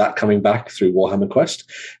you remember that coming back through Warhammer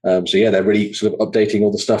Quest. So yeah, they're really sort of updating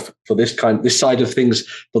all the stuff for this side of things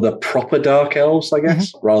for the proper Dark Elves, I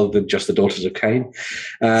guess, rather than just the Daughters of Khaine.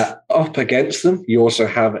 Up against them, you also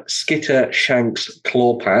have Skitter Shank's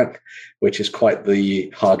Clawpack, which is quite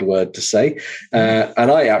the hard word to say.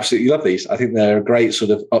 And I absolutely love these. I think they're a great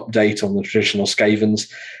sort of update on the traditional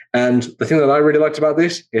Skavens. And the thing that I really liked about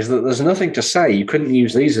this is that there's nothing to say you couldn't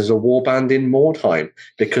use these as a warband in Mordheim,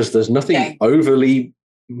 because there's nothing overly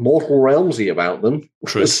Mortal Realmsy about them.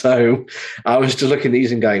 True. So I was just looking at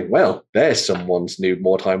these and going, well, there's someone's new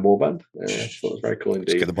Mordheim warband. I thought it was very cool indeed.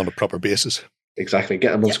 Let's get them on a proper basis. Exactly.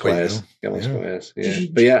 Get them on squares. Get them on squares. Yeah.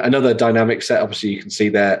 But yeah, another dynamic set, obviously, you can see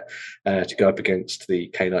there to go up against the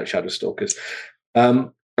Khainite Shadowstalkers.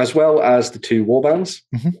 As well as the 2 warbands.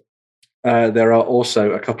 There are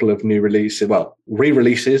also a couple of new releases,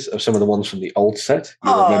 re-releases of some of the ones from the old set.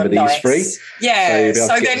 You'll remember these 3. Yeah,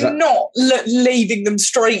 so they're not leaving them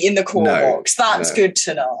straight in the core box. That's good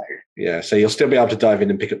to know. Yeah, so you'll still be able to dive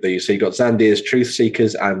in and pick up these. So you've got Zandir's Truth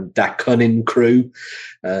Seekers and Dakunin Crew.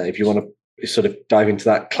 If you want to sort of dive into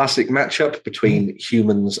that classic matchup between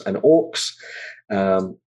humans and orcs.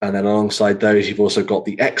 And then alongside those, you've also got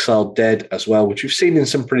the Exiled Dead as well, which we've seen in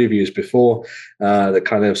some previews before, that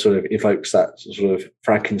kind of sort of evokes that sort of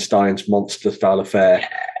Frankenstein's monster style affair,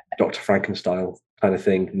 Dr. Frankenstein kind of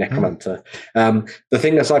thing, Necromancer. The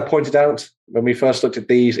thing, as I pointed out when we first looked at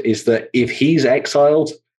these, is that if he's exiled,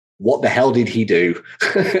 what the hell did he do?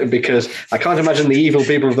 Because I can't imagine the evil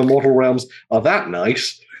people of the Mortal Realms are that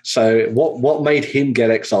nice. So what made him get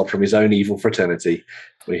exiled from his own evil fraternity?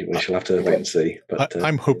 We shall have to wait and see. But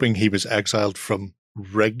I'm hoping he was exiled from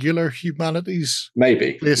regular humanities.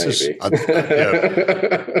 Maybe. Places.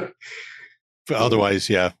 But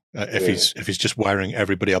otherwise, if he's just wiring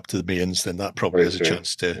everybody up to the mains, then that probably has a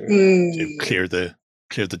chance to clear the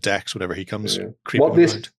decks whenever he comes creeping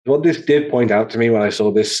around. What this did point out to me when I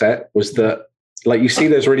saw this set was that, like, you see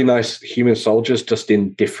those really nice human soldiers just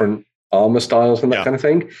in different armor styles and that kind of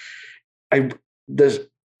thing. There's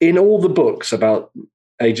in all the books about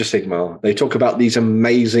Age of Sigmar, they talk about these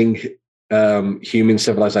amazing human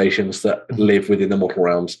civilizations that live within the Mortal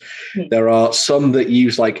Realms. There are some that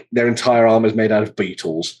use, like, their entire armor is made out of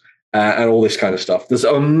beetles and all this kind of stuff. There's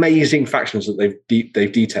amazing factions that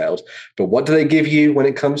they've detailed. But what do they give you when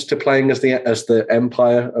it comes to playing as the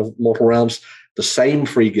Empire of Mortal Realms? The same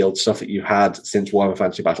free guild stuff that you had since Warhammer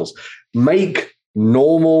Fantasy Battles. Make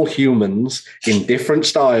normal humans in different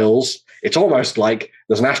styles. It's almost like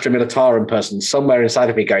there's an Astra Militarum person somewhere inside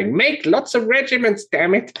of me going, make lots of regiments,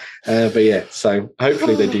 damn it. But yeah, so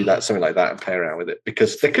hopefully they do that, something like that, and play around with it,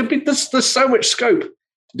 because there's so much scope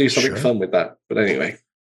to do something fun with that. But anyway,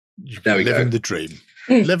 there we go. Living the dream.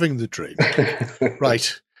 Living the dream.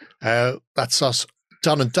 Right. That's us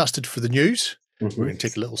done and dusted for the news. We're going to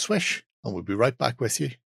take a little swish, and we'll be right back with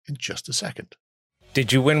you in just a second.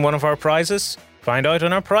 Did you win one of our prizes? Find out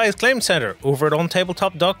on our prize claim center over at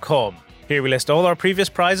ontabletop.com. Here we list all our previous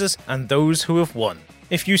prizes and those who have won.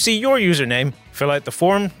 If you see your username, fill out the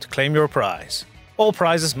form to claim your prize. All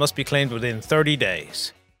prizes must be claimed within 30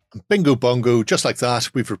 days. Bingo bongo, just like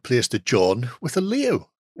that, we've replaced a John with a Leo.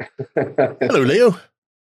 Hello, Leo.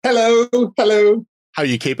 Hello. How are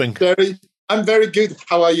you keeping? I'm very good.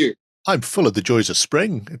 How are you? I'm full of the joys of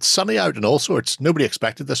spring. It's sunny out and all sorts. Nobody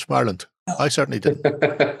expected this from Ireland. I certainly didn't.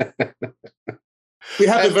 We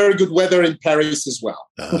have a very good weather in Paris as well.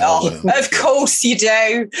 Of course you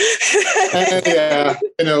do. Yeah,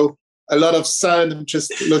 a lot of sun. I'm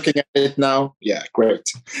just looking at it now. Yeah, great.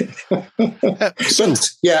 But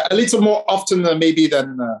yeah, a little more often maybe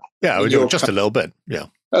than. Yeah, just a little bit. Yeah.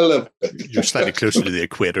 A little bit. You're slightly closer to the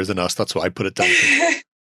equator than us. That's why I put it down.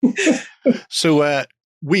 So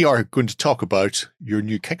we are going to talk about your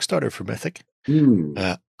new Kickstarter for Mythic,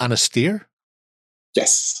 Anastyr.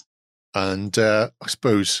 Yes. And I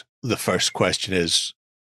suppose the first question is,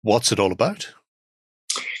 what's it all about?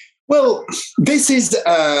 Well, this is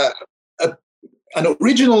an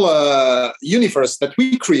original universe that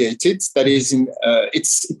we created. That is, it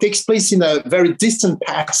takes place in a very distant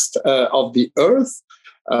past of the Earth,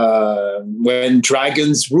 when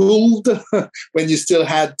dragons ruled, when you still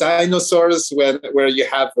had dinosaurs, where you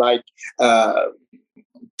have like.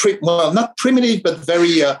 Not primitive, but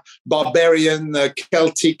very barbarian,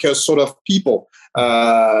 Celtic sort of people.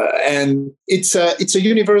 And it's a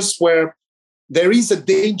universe where there is a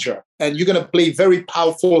danger, and you're going to play very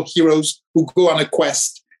powerful heroes who go on a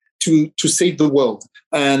quest to save the world.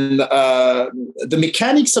 And the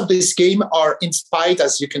mechanics of this game are inspired,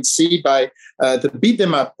 as you can see, by the beat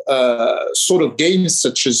 'em up sort of games,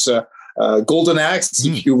 such as Golden Axe,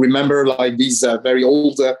 if you remember, like these very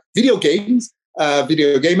old video game.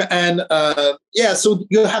 And so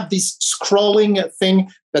you have this scrolling thing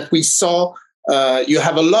that we saw. You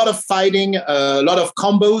have a lot of fighting, a lot of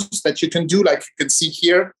combos that you can do, like you can see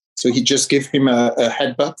here. So he just gave him a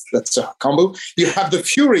headbutt. That's a combo. You have the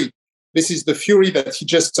Fury. This is the Fury that he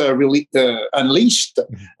just unleashed.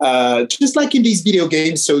 Just like in these video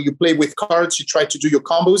games. So you play with cards, you try to do your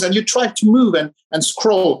combos, and you try to move and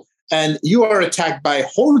scroll. And you are attacked by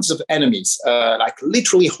hordes of enemies, like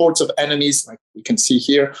literally hordes of enemies, like you can see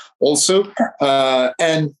here also.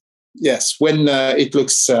 And yes, when it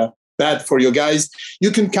looks bad for your guys, you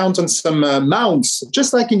can count on some mounts,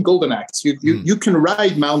 just like in Golden Axe. You can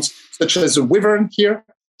ride mounts such as a Wyvern here.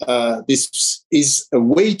 This is a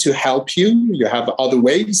way to help you. You have other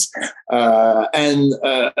ways. And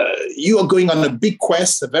you are going on a big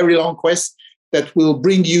quest, a very long quest, that will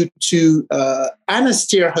bring you to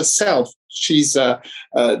Anastyr herself. She's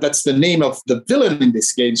that's the name of the villain in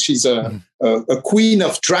this game. She's a queen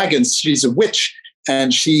of dragons. She's a witch,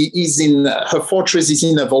 and she is in her fortress is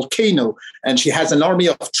in a volcano, and she has an army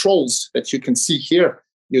of trolls that you can see here.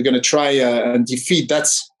 You're going to try and defeat.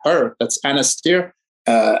 That's her. That's Anastyr.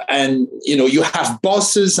 And you have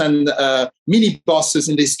bosses and mini bosses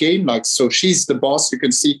in this game. Like so, she's the boss. You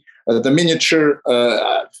can see. The miniature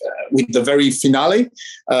with the very finale,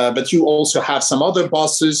 but you also have some other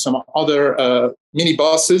bosses, some other mini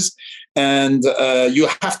bosses, and you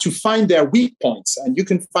have to find their weak points, and you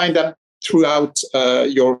can find them throughout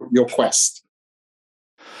your quest.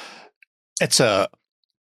 It's a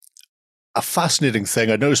fascinating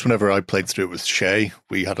thing. I noticed whenever I played through it with Shay,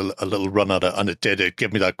 we had a little run at it, and it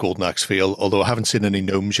gave me that Golden Axe feel, although I haven't seen any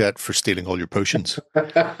gnomes yet for stealing all your potions,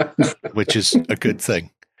 which is a good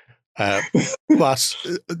thing. But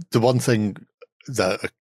the one thing that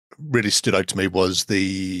really stood out to me was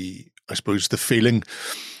the feeling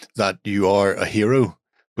that you are a hero,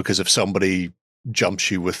 because if somebody jumps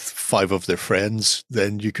you with 5 of their friends,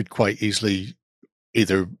 then you could quite easily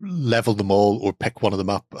either level them all or pick one of them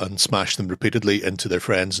up and smash them repeatedly into their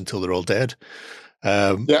friends until they're all dead.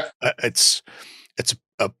 It's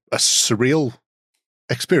a surreal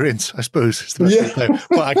experience, I suppose. Is the best way to play.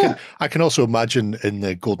 But I can also imagine in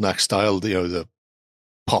the Golden Axe style, the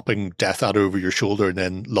popping Death Adder over your shoulder and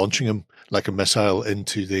then launching him like a missile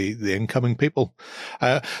into the incoming people.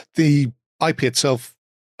 The IP itself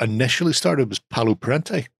initially started was Paolo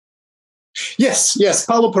Parente. Yes.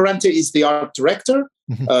 Paolo Parente is the art director.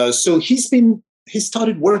 Mm-hmm. So he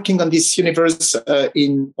started working on this universe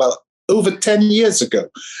over 10 years ago.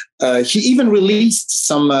 He even released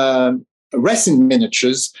some resin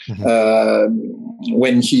miniatures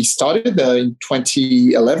when he started in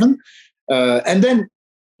 2011. And then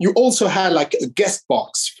you also had like a guest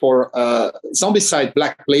box for Zombicide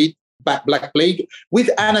Black Plague with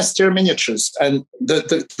Anastyr miniatures. And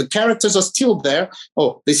the characters are still there.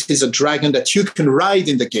 Oh, this is a dragon that you can ride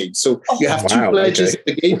in the game. So you have 2 pledges in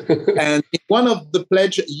the game. And in one of the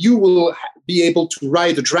pledges, you will be able to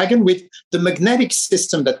ride a dragon with the magnetic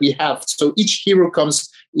system that we have. So each hero comes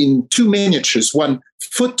in 2 miniatures, one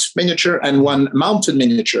foot miniature and one mounted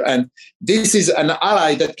miniature. And this is an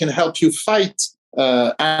ally that can help you fight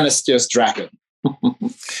Anastyr's dragon.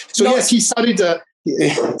 So yes, he started.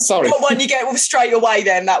 Sorry, not one you get straight away.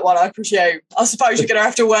 Then that one, I presume. I suppose you're going to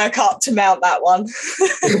have to work up to mount that one.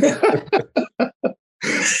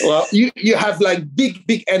 Well, you have like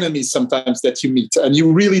big enemies sometimes that you meet, and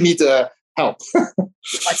you really need help.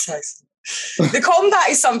 I suppose. The combat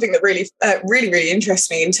is something that really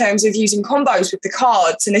interests me in terms of using combos with the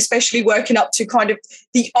cards, and especially working up to kind of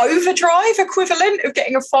the overdrive equivalent of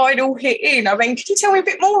getting a final hit in. I mean, could you tell me a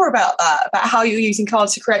bit more about that, about how you're using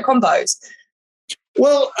cards to create combos?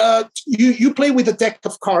 Well, you play with a deck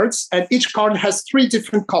of cards, and each card has 3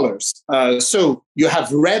 different colors. So you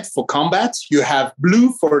have red for combat, you have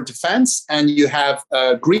blue for defense, and you have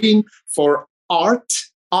green for art.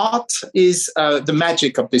 Art is the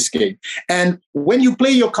magic of this game. And when you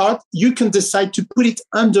play your card, you can decide to put it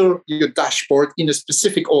under your dashboard in a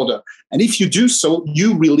specific order. And if you do so,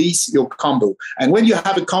 you release your combo. And when you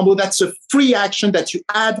have a combo, that's a free action that you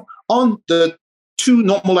add on the 2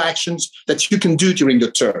 normal actions that you can do during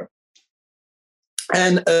your turn.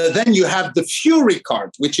 And then you have the Fury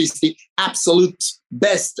card, which is the absolute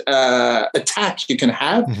best attack you can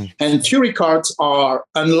have. Mm-hmm. And Fury cards are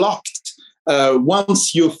unlocked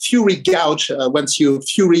once your Fury gouge, once your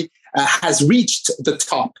Fury has reached the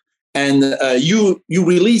top, and you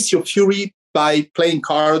release your Fury by playing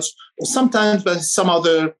cards, or sometimes by some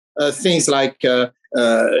other things, like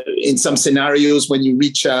in some scenarios when you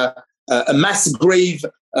reach a mass grave,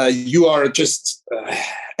 you are just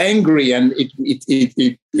angry, and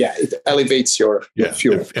it elevates your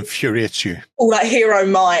Fury. It infuriates you. All that hero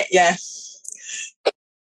might, yeah.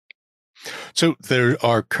 So there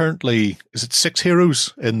are currently, is it 6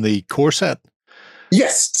 heroes in the core set?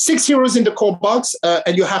 Yes, 6 heroes in the core box,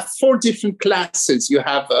 and you have 4 different classes. You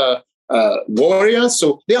have warriors,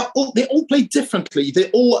 so they all play differently.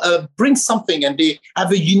 They all bring something, and they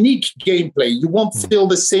have a unique gameplay. You won't feel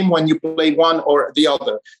the same when you play one or the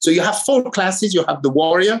other. So you have 4 classes. You have the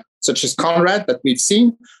warrior, such as Conrad that we've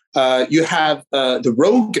seen. You have the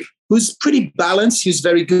rogue, who's pretty balanced. He's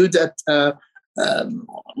very good at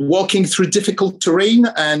walking through difficult terrain,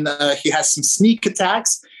 and he has some sneak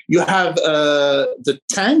attacks. You have the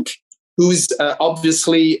tank, who's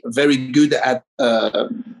obviously very good at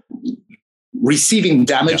receiving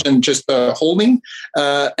damage and just holding.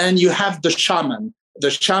 And you have the shaman. The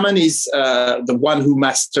shaman is the one who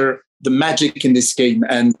masters the magic in this game,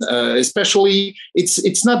 and especially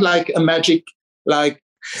it's not like a magic like.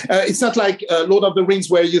 It's not like Lord of the Rings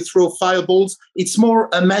where you throw fireballs. It's more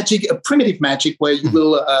a primitive magic where you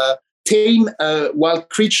will tame wild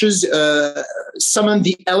creatures, summon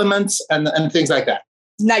the elements, and things like that.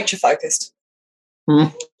 Nature focused.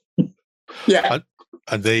 Mm-hmm. Yeah.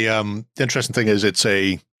 And the interesting thing is it's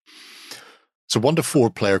a 1 to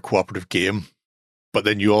 4 player cooperative game, but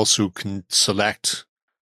then you also can select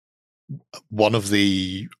one of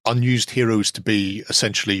the unused heroes to be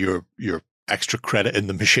essentially your extra credit in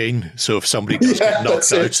the machine. So if somebody does get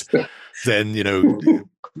knocked out, then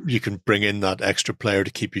you can bring in that extra player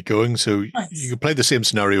to keep you going. So you can play the same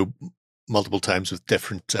scenario multiple times with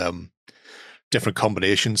different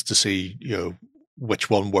combinations to see which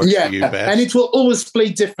one works for you best. And it will always play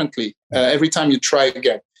differently every time you try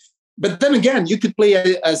again. But then again, you could play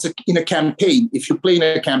in a campaign. If you play in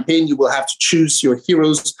a campaign, you will have to choose your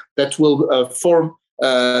heroes that will form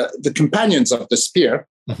the companions of the spear.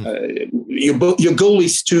 Mm-hmm. Your goal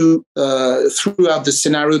is to, throughout the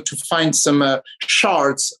scenario, to find some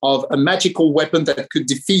shards of a magical weapon that could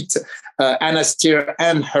defeat Anastyr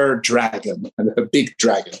and her dragon, and her big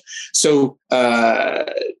dragon. So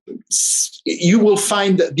you will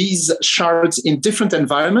find these shards in different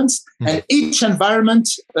environments, and each environment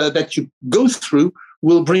that you go through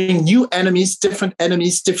will bring new enemies, different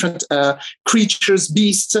creatures,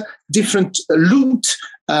 beasts, different loot,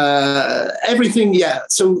 everything. Yeah.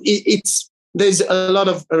 So there's a lot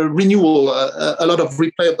of renewal, a lot of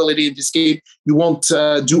replayability in this game. You won't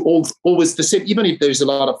do always the same, even if there's a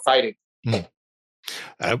lot of fighting.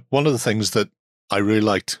 One of the things that I really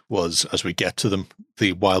liked was, as we get to them,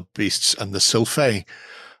 the wild beasts and the Sylphae,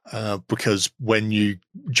 because when you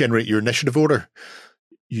generate your initiative order,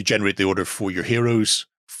 you generate the order for your heroes,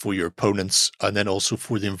 for your opponents, and then also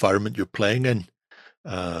for the environment you're playing in.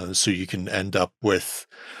 So you can end up with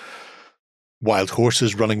wild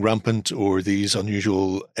horses running rampant, or these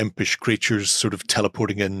unusual impish creatures sort of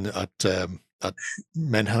teleporting in at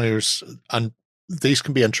menhires, and these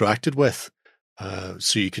can be interacted with.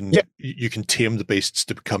 So you can tame the beasts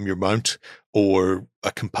to become your mount, or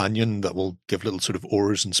a companion that will give little sort of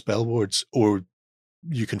auras and spell words, or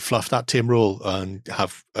you can fluff that team roll and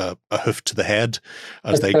have a hoof to the head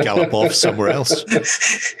as they gallop off somewhere else,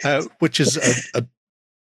 which is a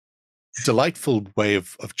delightful way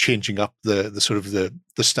of changing up the sort of the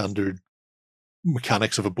standard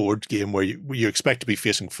mechanics of a board game where you expect to be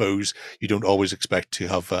facing foes. You don't always expect to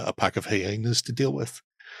have a pack of hyenas to deal with.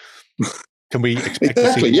 Can we expect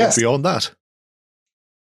to see beyond that?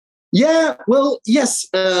 Yeah, well, yes.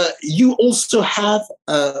 You also have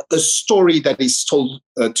a story that is told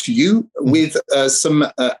to you with some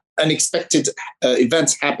unexpected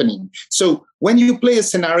events happening. So when you play a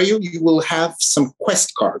scenario, you will have some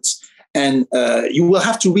quest cards, and you will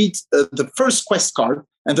have to read the first quest card,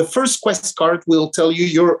 and the first quest card will tell you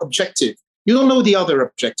your objective. You don't know the other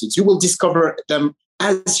objectives. You will discover them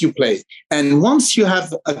as you play. And once you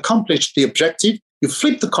have accomplished the objective, you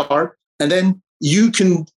flip the card, and then you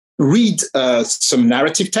can read some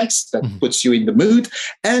narrative text that puts you in the mood,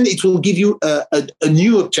 and it will give you a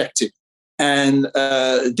new objective. And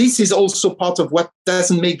this is also part of what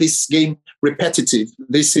doesn't make this game repetitive.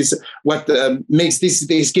 This is what makes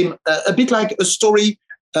this game a bit like a story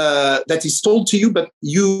that is told to you, but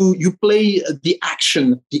you play the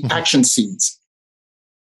action scenes.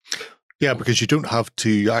 Yeah, because you don't have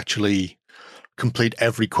to actually complete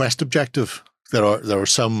every quest objective. There are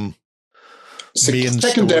some main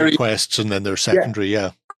secondary quests, and then there's secondary.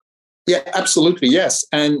 Yeah, absolutely, yes.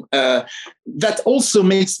 And that also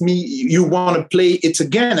makes you want to play it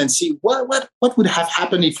again and see what would have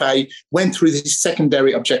happened if I went through this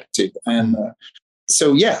secondary objective. And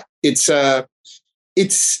so yeah, it's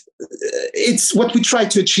what we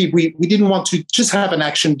tried to achieve. We didn't want to just have an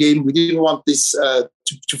action game. We didn't want this to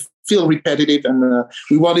feel repetitive, and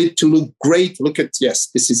we wanted to look great. Look at,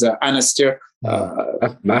 this is Anastyr.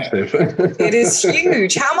 That's massive. It is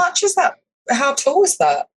huge. How much is that? How tall is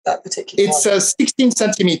that particular It's 16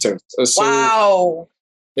 centimeters. So, wow.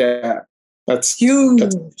 Yeah, that's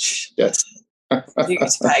huge. Yes.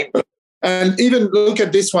 Huge paper. And even look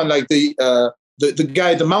at this one, like the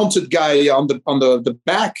guy, the mounted guy on the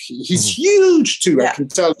back. He's huge too. Yeah. I can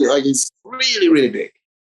tell you, like, he's really, really big.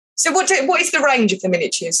 So what is the range of the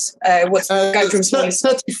miniatures? What's go from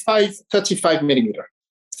 35 millimeter.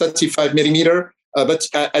 35 millimeter. But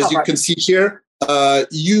as you can see here,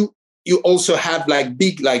 you also have like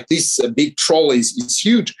big, like this big troll is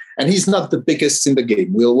huge, and he's not the biggest in the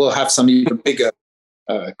game. We'll have some even bigger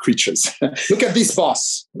creatures. Look at this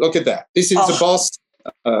boss. Look at that. This is the boss.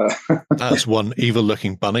 That's one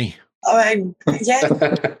evil-looking bunny. Yeah.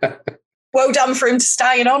 Well done for him to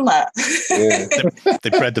staying on that. Yeah. They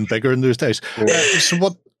bred them bigger in those days. Yeah.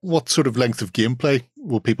 So what sort of length of gameplay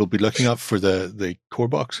will people be looking at for the core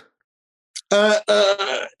box?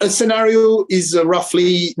 A scenario is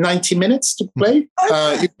roughly 90 minutes to play.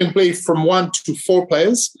 You can play from 1 to 4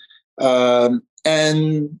 players. And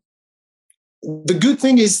the good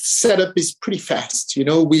thing is setup is pretty fast. You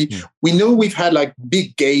know, we know we've had like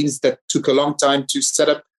big games that took a long time to set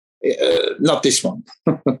up. Not this one.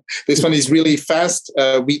 This one is really fast.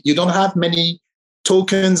 You don't have many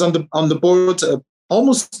tokens on the board,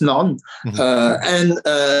 almost none. And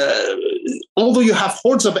although you have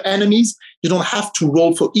hordes of enemies, you don't have to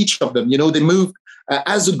roll for each of them. You know, they move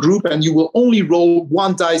as a group, and you will only roll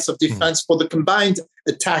 1 dice of defense for the combined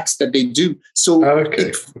attacks that they do. So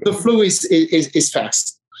the flow is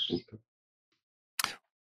fast.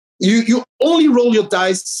 You only roll your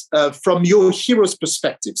dice from your hero's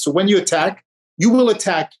perspective. So when you attack, you will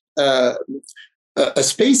attack a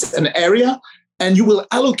space, an area, and you will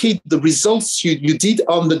allocate the results you did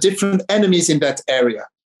on the different enemies in that area.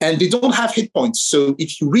 And they don't have hit points. So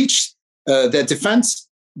if you reach their defense,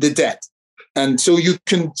 they're dead. And so you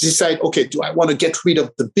can decide, okay, do I want to get rid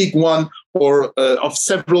of the big one or of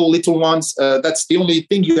several little ones? That's the only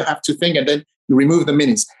thing you have to think, and then you remove the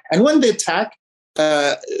minis. And when they attack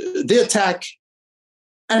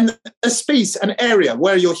and a space, an area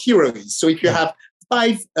where your hero is. So if you have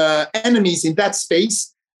 5 enemies in that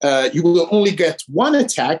space, you will only get 1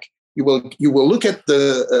 attack. You will look at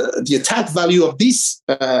the attack value of this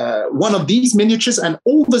one of these miniatures, and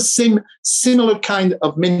all the similar kind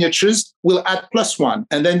of miniatures will add +1,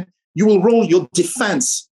 and then you will roll your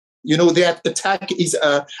defense. You know, that attack is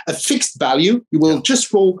a fixed value. You will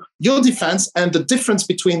just roll your defense, and the difference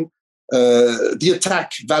between the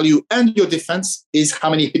attack value and your defense is how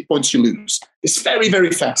many hit points you lose. It's very,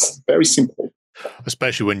 very fast, very simple.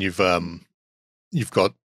 Especially when you've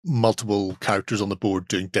got multiple characters on the board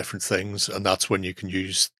doing different things, and that's when you can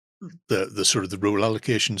use the sort of the role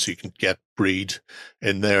allocation, so you can get Breed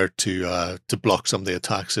in there to block some of the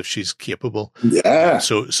attacks if she's capable. Yeah.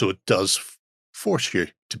 So it does force you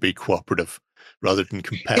to be cooperative, rather than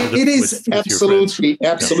competitive. It is absolutely.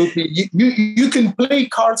 You can play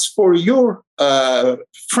cards for your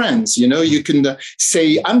friends. You know, you can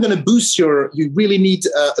say, "I'm going to boost your. You really need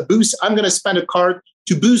a boost. I'm going to spend a card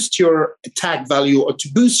to boost your attack value or to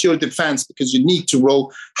boost your defense because you need to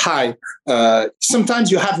roll high." Sometimes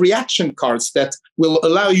you have reaction cards that will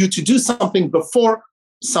allow you to do something before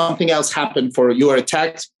something else happened for your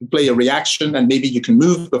attack. You play a reaction and maybe you can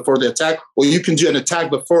move before the attack, or you can do an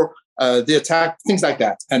attack before the attack, things like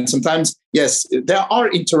that. And sometimes, yes, there are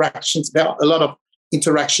interactions. There are a lot of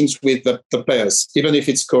interactions with the players, even if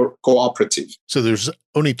it's cooperative. So there's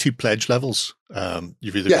only 2 pledge levels.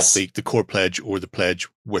 You've either got the core pledge or the pledge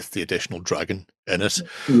with the additional dragon in it.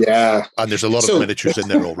 Yeah. And there's a lot of miniatures in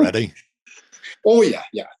there already. Oh, yeah.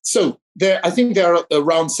 So I think there are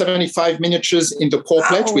around 75 miniatures in the core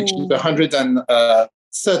pledge, which is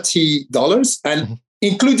 $130, and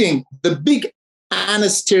including the big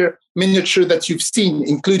Anastyr miniature that you've seen,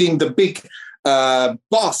 including the big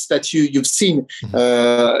boss that you've seen,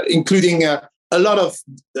 including a lot of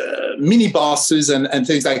mini bosses and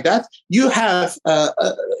things like that. You have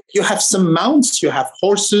some mounts. You have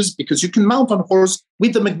horses, because you can mount on horse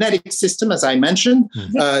with the magnetic system, as I mentioned.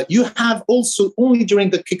 You have also, only during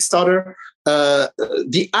the Kickstarter,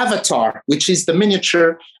 the Avatar, which is the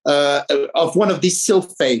miniature of one of these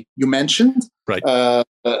Sylphei you mentioned, right?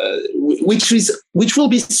 Which will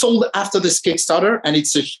be sold after this Kickstarter, and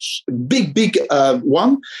it's a big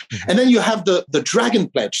one. And then you have the Dragon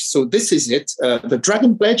Pledge. So this is it. The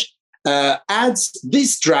Dragon Pledge adds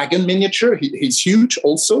this dragon miniature. He's huge,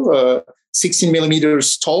 also 16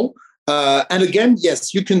 millimeters tall. And again,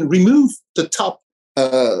 yes, you can remove the top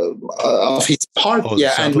of his part,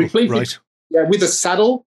 and replace it with a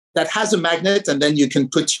saddle that has a magnet, and then you can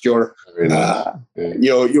put your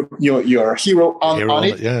hero on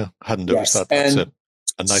it. Yeah, hadn't noticed that. That's a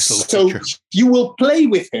nice little picture. So you will play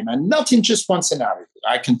with him, and not in just one scenario.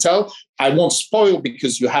 I can tell. I won't spoil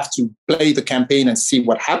because you have to play the campaign and see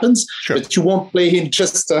what happens. Sure. But you won't play him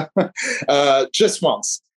just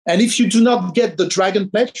once. And if you do not get the Dragon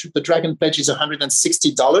Pledge is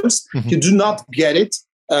 $160. You do not get it,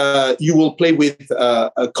 you will play with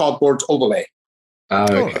a cardboard overlay.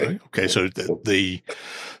 Okay. So the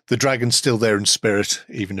dragon's still there in spirit,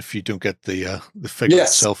 even if you don't get the figure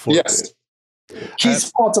itself. Yes. He's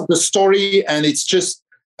part of the story, and it's just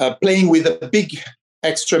playing with a big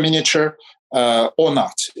extra miniature or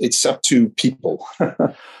not. It's up to people.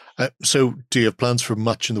 So do you have plans for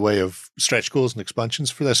much in the way of stretch goals and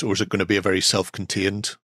expansions for this, or is it going to be a very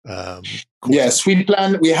self-contained course? Yes, we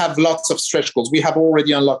have lots of stretch goals. We have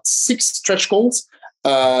already unlocked 6 stretch goals.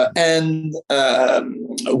 And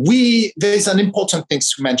there's an important thing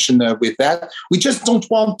to mention with that. We just don't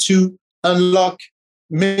want to unlock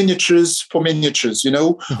miniatures for miniatures, For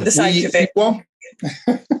the sake of it.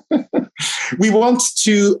 We want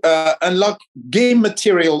to unlock game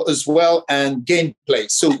material as well and gameplay.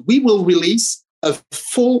 So we will release a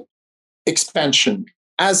full expansion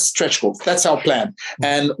as stretch goals. That's our plan.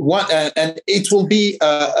 And it will be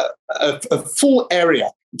a full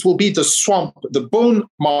area. It will be the swamp, the bone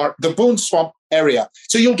swamp area.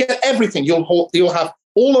 So you'll get everything. You'll have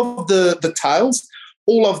all of the tiles,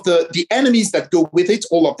 all of the enemies that go with it,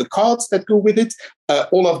 all of the cards that go with it,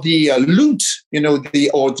 all of the loot,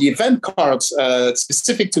 the event cards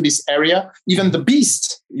specific to this area, even the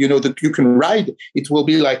beast, that you can ride. It will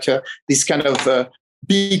be like this kind of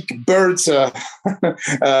big birds, like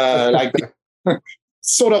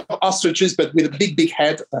sort of ostriches, but with a big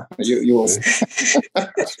head. You will. This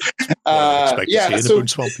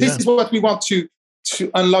is what we want to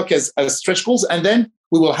unlock as stretch goals, and then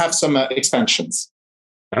we will have some expansions.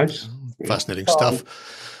 Nice. Fascinating stuff.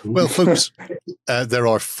 Well, folks, there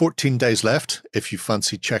are 14 days left if you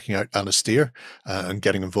fancy checking out Anastyr and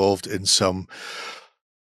getting involved in some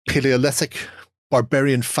Paleolithic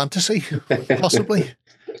barbarian fantasy, possibly.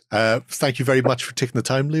 Thank you very much for taking the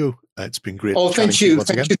time, Leo. It's been great. Oh, thank you.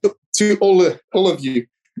 Thank you to all of you.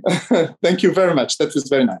 Thank you very much. That was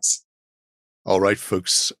very nice. All right,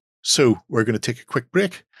 folks. So we're going to take a quick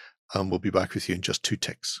break, and we'll be back with you in just 2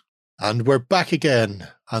 ticks. And we're back again,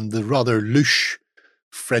 and the rather louche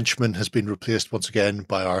Frenchman has been replaced once again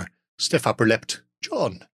by our stiff upper-lipped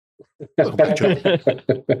John. Welcome back, John.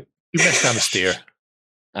 You missed Anastyr.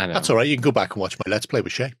 I know. That's all right. You can go back and watch my Let's Play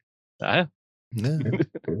with Shay. Yeah.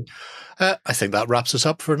 I think that wraps us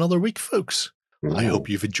up for another week, folks. I hope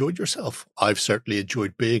you've enjoyed yourself. I've certainly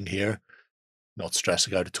enjoyed being here, not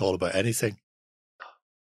stressing out at all about anything.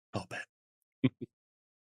 Not bad.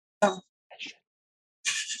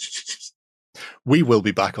 We will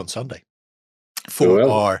be back on Sunday for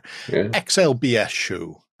our XLBS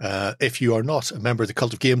show. If you are not a member of the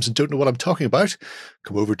Cult of Games and don't know what I'm talking about,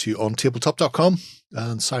 come over to ontabletop.com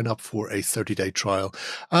and sign up for a 30-day trial.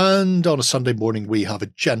 And on a Sunday morning, we have a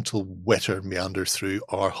gentle witter meander through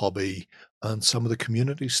our hobby and some of the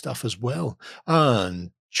community stuff as well,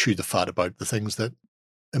 and chew the fat about the things that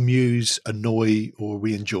amuse, annoy, or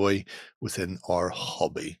we enjoy within our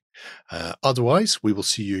hobby. Otherwise, we will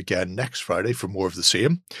see you again next Friday for more of the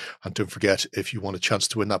same. And don't forget, if you want a chance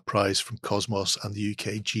to win that prize from Cosmos and the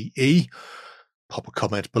UKGE, pop a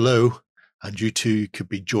comment below, and you too could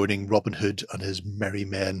be joining Robin Hood and his merry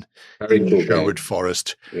men in Sherwood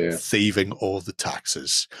Forest, thieving all the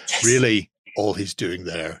taxes. Yes. Really, all he's doing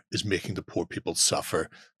there is making the poor people suffer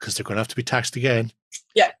because they're going to have to be taxed again.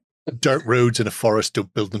 Yeah. Dirt roads in a forest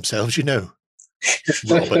don't build themselves, you know.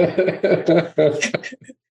 Robin.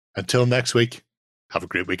 Until next week, have a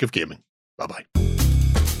great week of gaming. Bye-bye.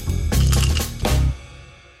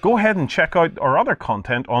 Go ahead and check out our other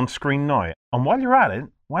content on screen now. And while you're at it,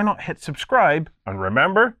 why not hit subscribe and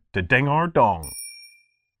remember to ding our dong.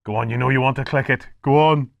 Go on, you know you want to click it. Go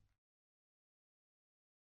on.